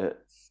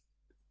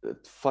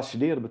het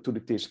fascineerde me toen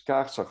ik deze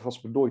kaart zag,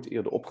 was me nooit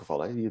eerder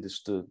opgevallen. Hè? Hier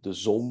is de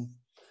zon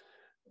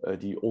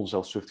die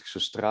onzelfzuchtig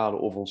zijn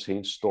stralen over ons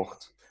heen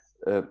stort.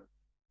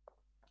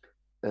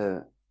 Uh,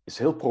 is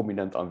heel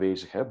prominent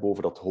aanwezig, hè,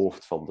 boven dat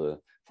hoofd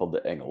van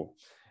de engel.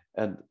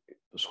 En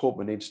schoot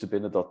me ineens te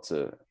binnen dat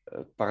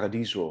het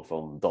Paradiso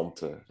van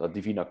Dante, dat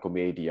Divina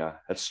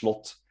Commedia, het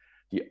slot,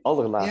 die ja,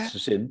 allerlaatste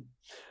zin,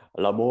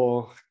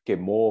 l'amor che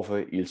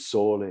move il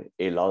sole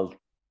e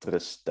l'altre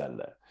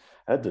stelle.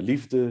 Hè, de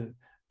liefde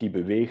die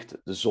beweegt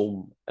de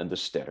zon en de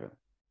sterren.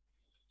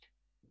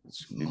 Het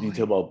is niet mooi.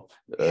 helemaal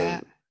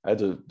Ja,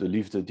 de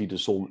liefde die de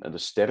zon en de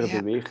sterren ja,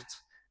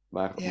 beweegt,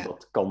 maar ja,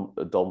 dat kan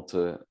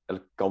Dante, El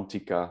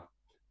Cantica,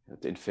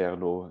 het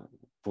Inferno,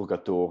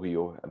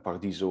 Purgatorio en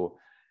Paradiso,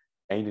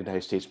 eindigde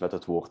hij steeds met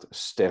het woord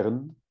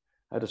sterren.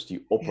 Dus die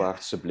ja,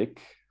 opwaartse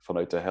blik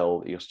vanuit de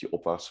hel, eerst die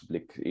opwaartse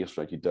blik, eerst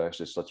vanuit die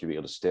duisternis, dat je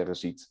weer de sterren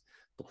ziet,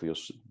 toch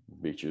weer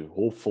beetje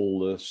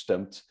hoopvol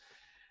stemt.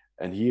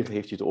 En hier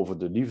heeft hij het over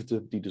de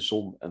liefde die de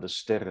zon en de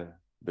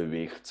sterren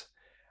beweegt.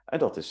 En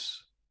dat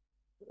is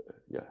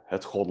ja,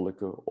 het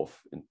goddelijke,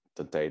 of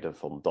ten tijde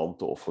van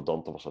Dante, of voor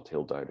Dante was dat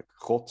heel duidelijk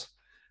God.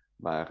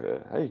 Maar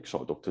ik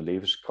zou het ook de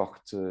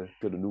levenskracht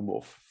kunnen noemen,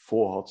 of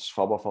voorhad,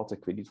 svabavat,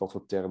 ik weet niet wat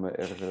voor termen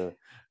er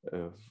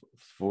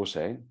voor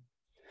zijn.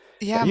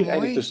 Maar Ja, hier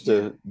eindigt mooi. dus Ja,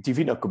 de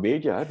Divina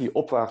Commedia, die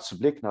opwaartse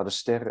blik naar de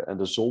sterren en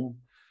de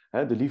zon.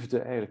 De liefde,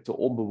 eigenlijk de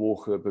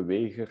onbewogen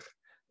beweger,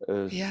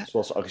 ja,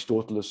 zoals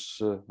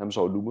Aristoteles hem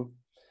zou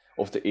noemen.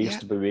 Of de ja,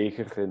 eerste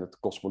beweger in het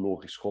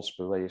kosmologisch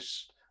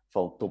godsbewijs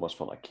van Thomas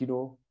van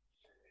Aquino.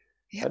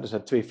 ja, Er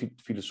zijn twee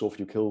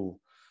filosofen die ook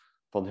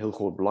van heel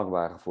groot belang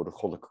waren voor de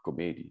goddelijke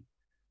komedie.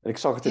 En ik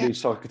zag het ja. ineens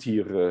zag ik het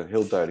hier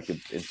heel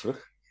duidelijk in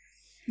terug.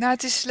 Nou,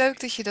 het is leuk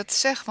dat je dat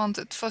zegt, want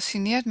het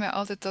fascineert mij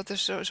altijd dat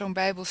er zo'n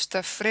Bijbels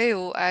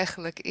tafereel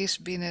eigenlijk is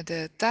binnen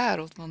de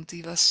Tarot, want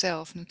die was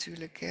zelf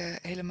natuurlijk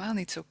helemaal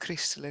niet zo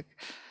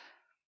christelijk.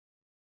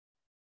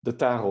 De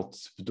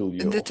tarot bedoel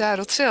je? De Of,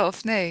 Tarot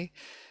zelf, nee.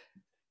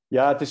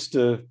 ja, het is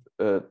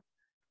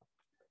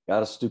ja,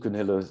 dat is natuurlijk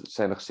een hele. Er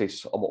zijn nog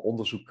steeds allemaal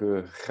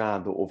onderzoeken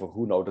gaande over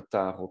hoe nou de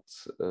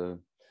tarot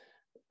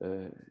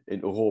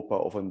in Europa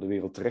of in de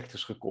wereld terecht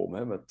is gekomen.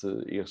 Hè? Met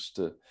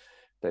eerst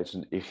tijdens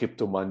een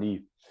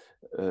Egyptomanie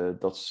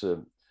dat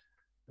ze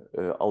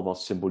allemaal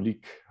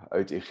symboliek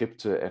uit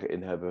Egypte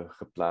erin hebben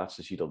geplaatst.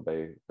 Dan zie je dat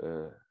bij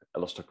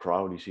Aleister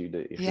Crowley, zie je de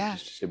Ja,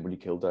 Egyptische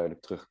symboliek heel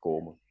duidelijk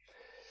terugkomen.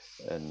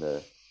 En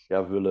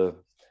ja,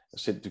 er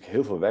zit natuurlijk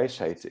heel veel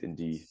wijsheid in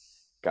die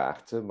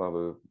kaarten, maar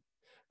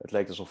het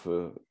lijkt alsof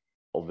we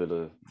al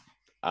willen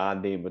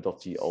aannemen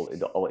dat die al in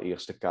de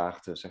allereerste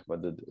kaarten, zeg maar,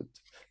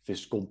 het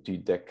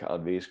Visconti-deck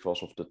aanwezig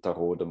was, of de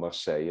Tarot de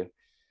Marseille.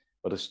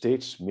 Maar er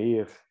steeds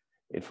meer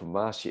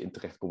informatie in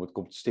terechtkomt. Het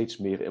komt steeds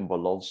meer in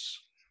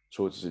balans.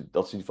 Dat is in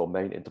ieder geval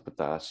mijn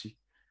interpretatie.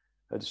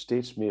 Dus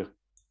steeds meer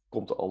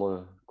komen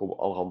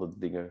allerhande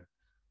dingen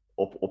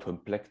op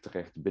hun plek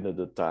terecht binnen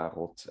de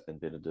tarot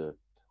en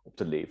op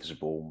de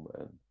levensboom.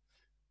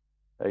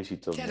 En je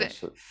ziet dan ja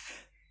mensen.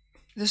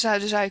 dan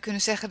zou je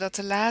kunnen zeggen dat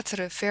de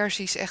latere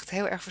versies echt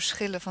heel erg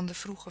verschillen van de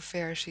vroege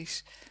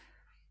versies.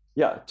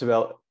 Ja,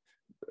 terwijl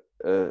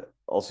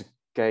als ik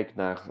kijk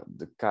naar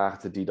de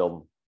kaarten die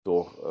dan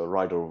door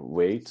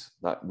Rider-Waite,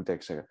 nou, moet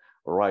ik zeggen,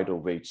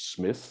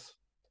 Rider-Waite-Smith,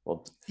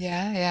 want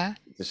Ja, ja.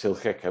 het is heel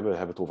gek, hè? We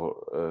hebben het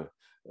over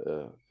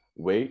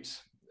Waite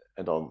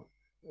en dan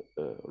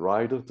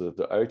Rider,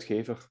 de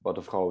uitgever, maar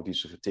de vrouw die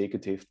ze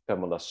getekend heeft,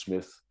 Pamela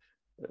Smith,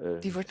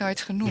 Die wordt nooit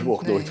die genoemd,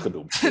 wordt nooit nee.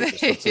 genoemd. Nee.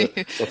 Dus Nee,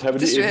 dat hebben dat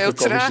die is weer even heel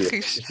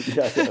gecorrigeerd. tragisch.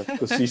 Ja,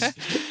 precies.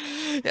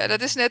 Ja,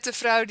 dat is net de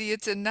vrouw die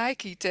het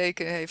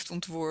Nike-teken heeft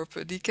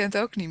ontworpen. Die kent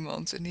ook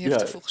niemand. En die heeft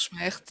er Ja, volgens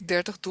mij echt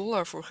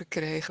 $30 voor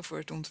gekregen voor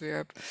het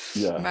ontwerp.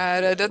 ja,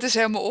 Maar dat is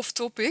helemaal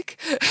off-topic.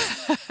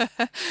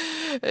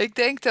 Ik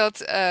denk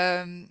dat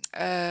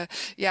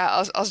ja,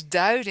 als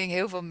duiding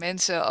heel veel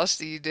mensen, als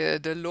die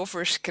de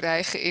lovers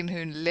krijgen in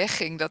hun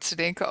legging, dat ze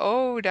denken,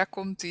 oh, daar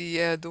komt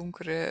die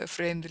donkere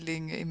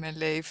vreemdeling in mijn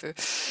leven.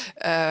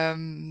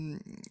 Ehm,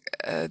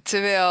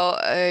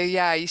 terwijl,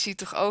 ja, je ziet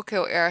toch ook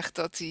heel erg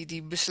dat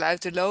die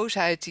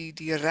besluiteloosheid,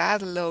 die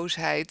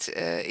radeloosheid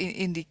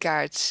in die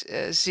kaart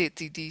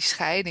zit. Die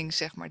scheiding,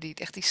 zeg maar,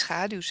 echt die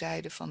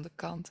schaduwzijde van de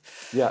kant.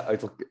 ja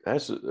hè,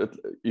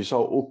 je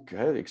zou ook,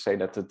 hè, ik zei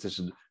net, het is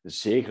een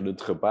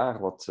zegenend gebaar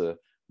wat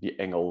die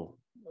engel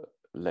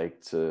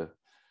lijkt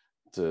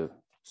te,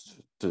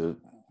 te,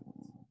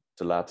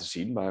 te laten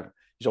zien. Maar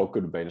je zou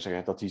kunnen bijna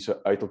zeggen dat hij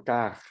ze uit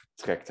elkaar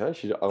trekt. Hè?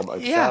 Als je de arm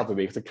uit elkaar Ja,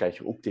 beweegt, dan krijg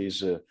je ook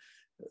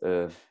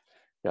uh,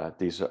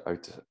 deze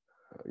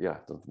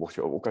ja, dan word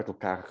je ook uit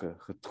elkaar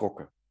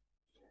getrokken.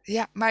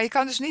 ja, maar je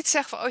kan dus niet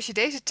zeggen van als je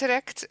deze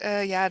trekt,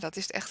 ja, dat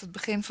is echt het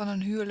begin van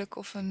een huwelijk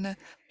of een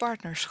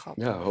partnerschap.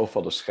 Ja, hoofd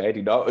van de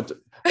scheiding. Nou,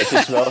 het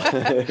is wel.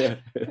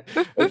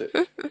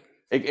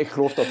 Ik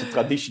geloof dat de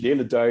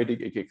traditionele duiding.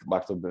 Ik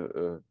maak er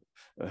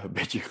een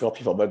beetje een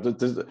grapje van. Maar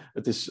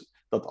het is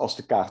dat als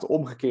de kaart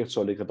omgekeerd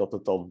zou liggen, dat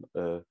het dan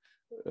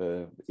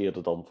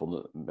eerder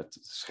dan met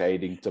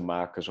scheiding te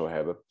maken zou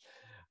hebben.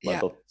 Maar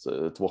Ja,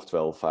 het wordt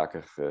wel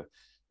vaker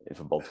in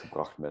verband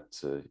gebracht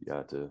met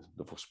ja, de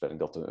voorspelling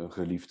dat er een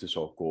geliefde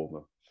zou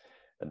komen.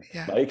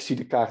 ja, Maar ik zie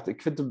de kaart,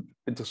 ik vind hem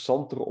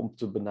interessanter om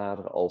te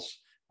benaderen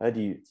als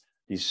die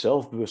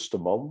zelfbewuste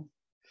man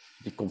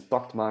die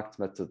contact maakt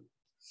met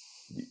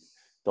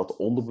dat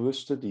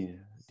onderbewuste,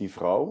 die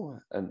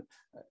vrouw. En,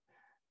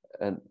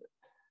 en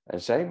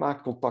zij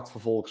maakt contact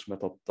vervolgens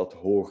met dat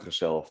hogere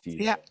zelf,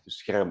 die ja,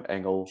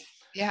 schermengel.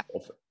 ja,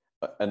 Of,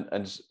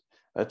 en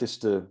het is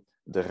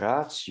de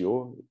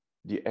ratio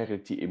die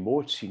eigenlijk die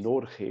emotie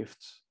nodig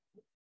heeft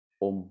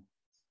om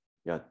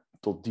ja,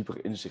 tot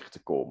dieper inzicht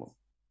te komen.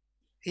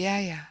 ja,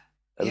 ja,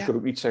 En we ja,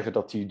 kunnen ook niet zeggen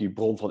dat die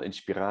bron van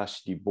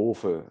inspiratie die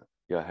boven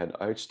ja, hen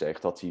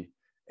uitstijgt, dat die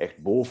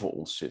echt boven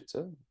ons zit.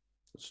 Hè?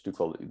 Dat is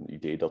natuurlijk wel een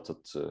idee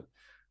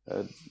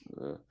uh,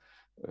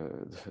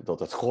 uh, dat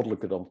het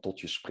goddelijke dan tot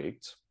je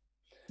spreekt.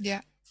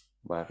 ja,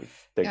 Maar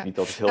ik denk ja. niet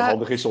dat het heel Nou,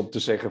 handig is om te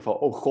zeggen van,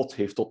 oh, God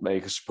heeft tot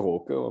mij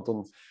gesproken. Want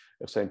dan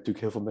er zijn natuurlijk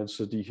heel veel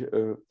mensen die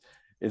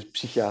in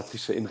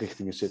psychiatrische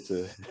inrichtingen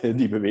zitten,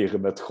 die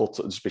beweren met God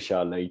een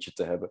speciaal lijntje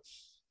te hebben.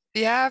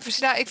 Ja, precies.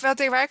 Nou,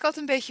 waar ik altijd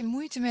een beetje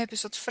moeite mee heb,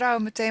 is dat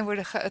vrouwen meteen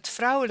het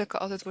vrouwelijke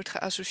altijd wordt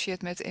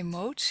geassocieerd met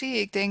emotie.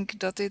 Ik denk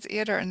dat dit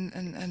eerder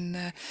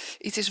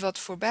iets is wat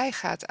voorbij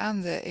gaat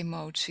aan de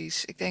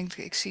emoties.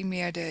 Ik zie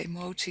meer de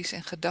emoties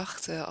en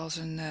gedachten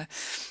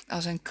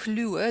als een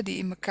kluwe die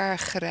in elkaar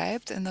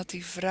grijpt. En dat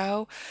die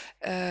vrouw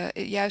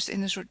juist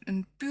in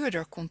een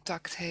puurder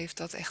contact heeft,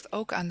 dat echt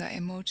ook aan de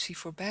emotie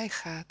voorbij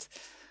gaat.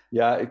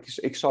 Ja,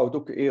 ik zou het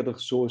ook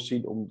eerder zo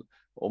zien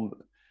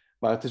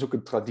maar het is ook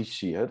een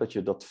traditie, hè, dat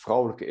je dat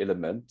vrouwelijke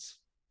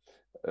element,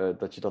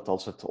 dat je dat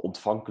als het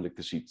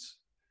ontvankelijke ziet.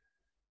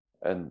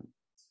 En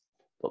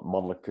dat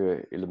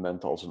mannelijke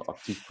element als een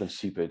actief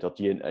principe, dat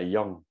yin en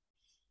yang.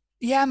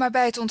 Ja, maar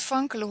bij het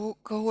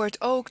ontvankelijke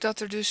hoort ook dat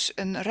er dus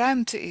een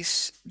ruimte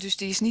is. Dus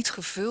die is niet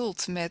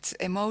gevuld met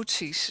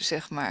emoties,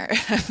 zeg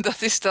maar.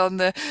 Dat is dan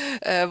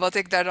wat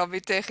ik daar dan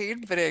weer tegen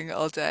inbreng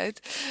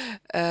altijd.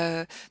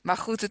 Maar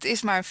goed, het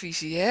is maar een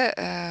visie, hè.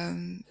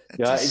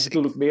 Ja, ik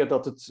bedoel ook meer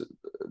dat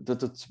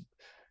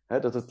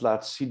het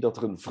laat zien dat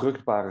er een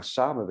vruchtbare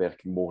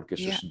samenwerking mogelijk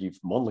is tussen die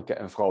mannelijke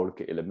en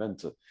vrouwelijke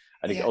elementen.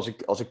 En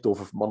als ik het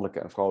over mannelijke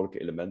en vrouwelijke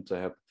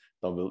elementen heb,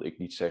 dan wil ik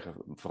niet zeggen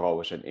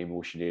vrouwen zijn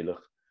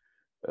emotioneler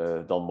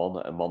dan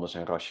mannen en mannen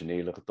zijn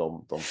rationeler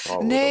dan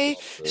vrouwen. Nee,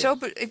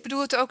 ik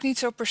bedoel het ook niet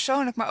zo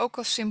persoonlijk, maar ook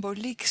als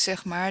symboliek,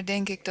 zeg maar,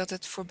 denk ik dat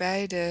het voor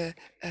beide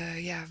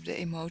de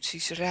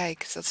emoties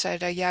reikt. Dat zij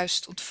daar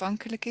juist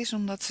ontvankelijk is,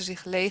 omdat ze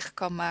zich leeg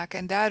kan maken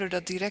en daardoor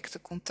dat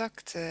directe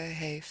contact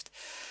heeft.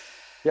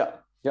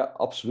 Ja,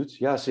 absoluut.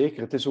 Ja,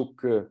 zeker. Het is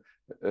ook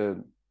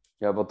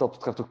wat dat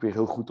betreft ook weer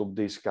heel goed om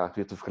deze kaart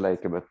weer te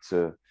vergelijken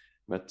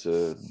met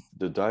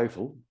de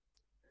duivel.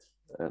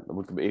 Dan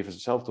moet ik hem even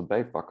zelf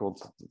erbij pakken,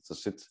 want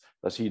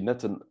daar zie je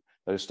net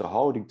daar is de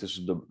houding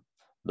tussen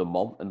de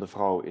man en de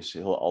vrouw is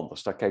heel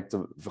anders. Daar kijkt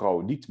de vrouw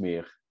niet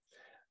meer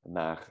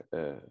naar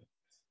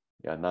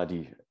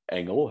die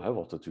engel, hè,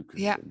 wat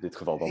natuurlijk in dit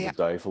geval dan de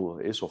duivel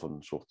is, of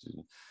een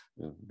soort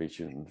een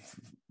beetje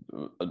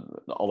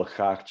een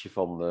allegaartje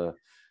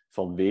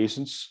van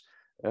wezens.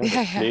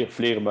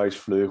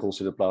 Vleermuisvleugels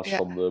in plaats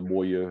van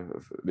mooie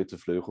witte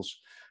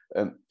vleugels.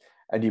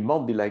 En die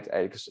man die lijkt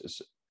eigenlijk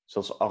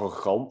zelfs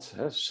arrogant,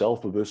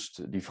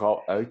 zelfbewust die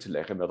vrouw uit te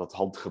leggen met dat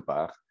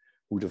handgebaar,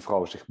 hoe de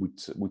vrouw zich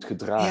moet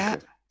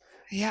gedragen.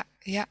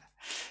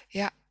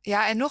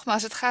 Ja, en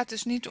nogmaals, het gaat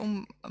dus niet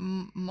om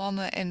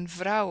mannen en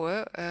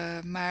vrouwen,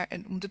 maar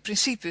om de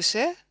principes,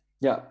 hè?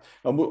 Ja,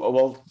 maar moet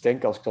wel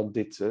denken als ik dan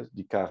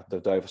die kaart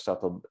de duivel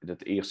staat dan in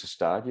het eerste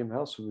stadium, hè,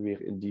 als we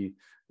weer in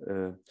die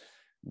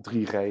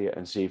 3 rijen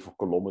en 7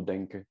 kolommen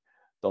denken,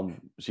 dan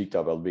zie ik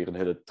daar wel weer een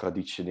hele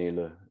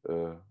traditionele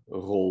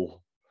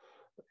rol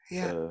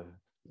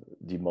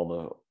die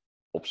mannen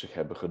op zich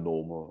hebben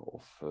genomen.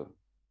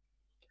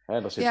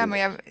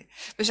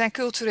 We zijn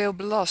cultureel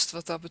belast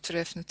wat dat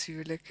betreft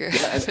natuurlijk.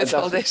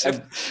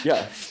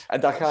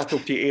 En daar gaat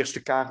ook die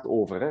eerste kaart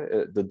over,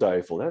 hè? De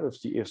duivel. Hè? Dat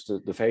is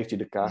de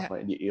 15e kaart, maar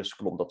in die eerste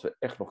kolom dat we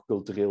echt nog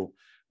cultureel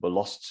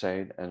belast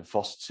zijn en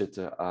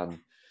vastzitten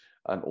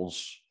aan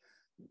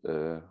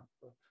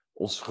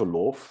ons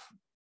geloof.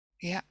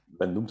 Ja.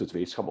 Men noemt het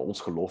wetenschap, maar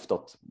ons geloof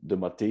dat de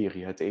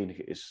materie het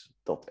enige is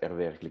dat er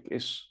werkelijk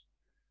is.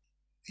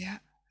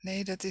 Ja.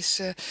 Nee, dat is.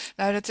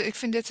 Ik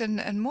vind dit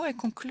een mooie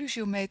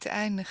conclusie om mee te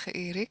eindigen,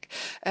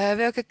 Erik.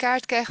 Welke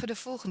kaart krijgen we de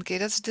volgende keer?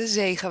 Dat is de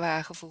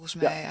zegenwagen, volgens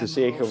mij. Ja, de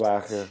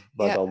zegenwagen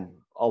waar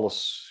dan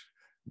alles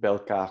bij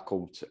elkaar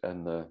komt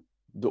en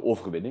de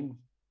overwinning.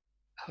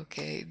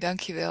 Oké,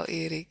 dankjewel,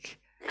 Erik.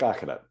 Graag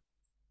gedaan.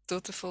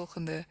 Tot de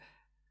volgende.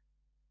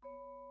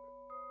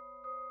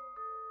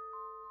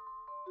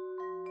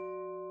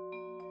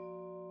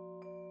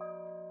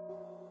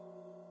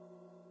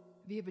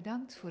 Weer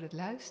bedankt voor het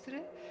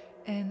luisteren.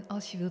 En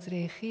als je wilt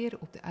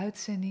reageren op de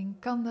uitzending,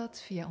 kan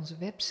dat via onze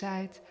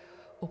website,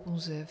 op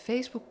onze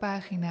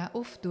Facebookpagina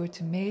of door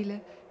te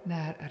mailen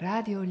naar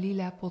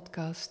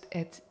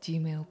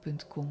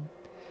radiolilapodcast@gmail.com.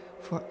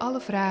 Voor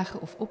alle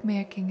vragen of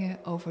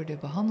opmerkingen over de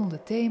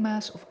behandelde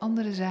thema's of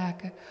andere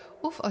zaken,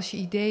 of als je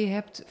ideeën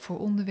hebt voor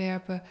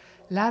onderwerpen,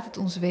 laat het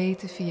ons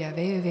weten via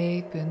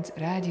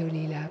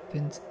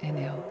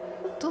www.radiolila.nl.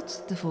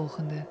 Tot de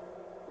volgende!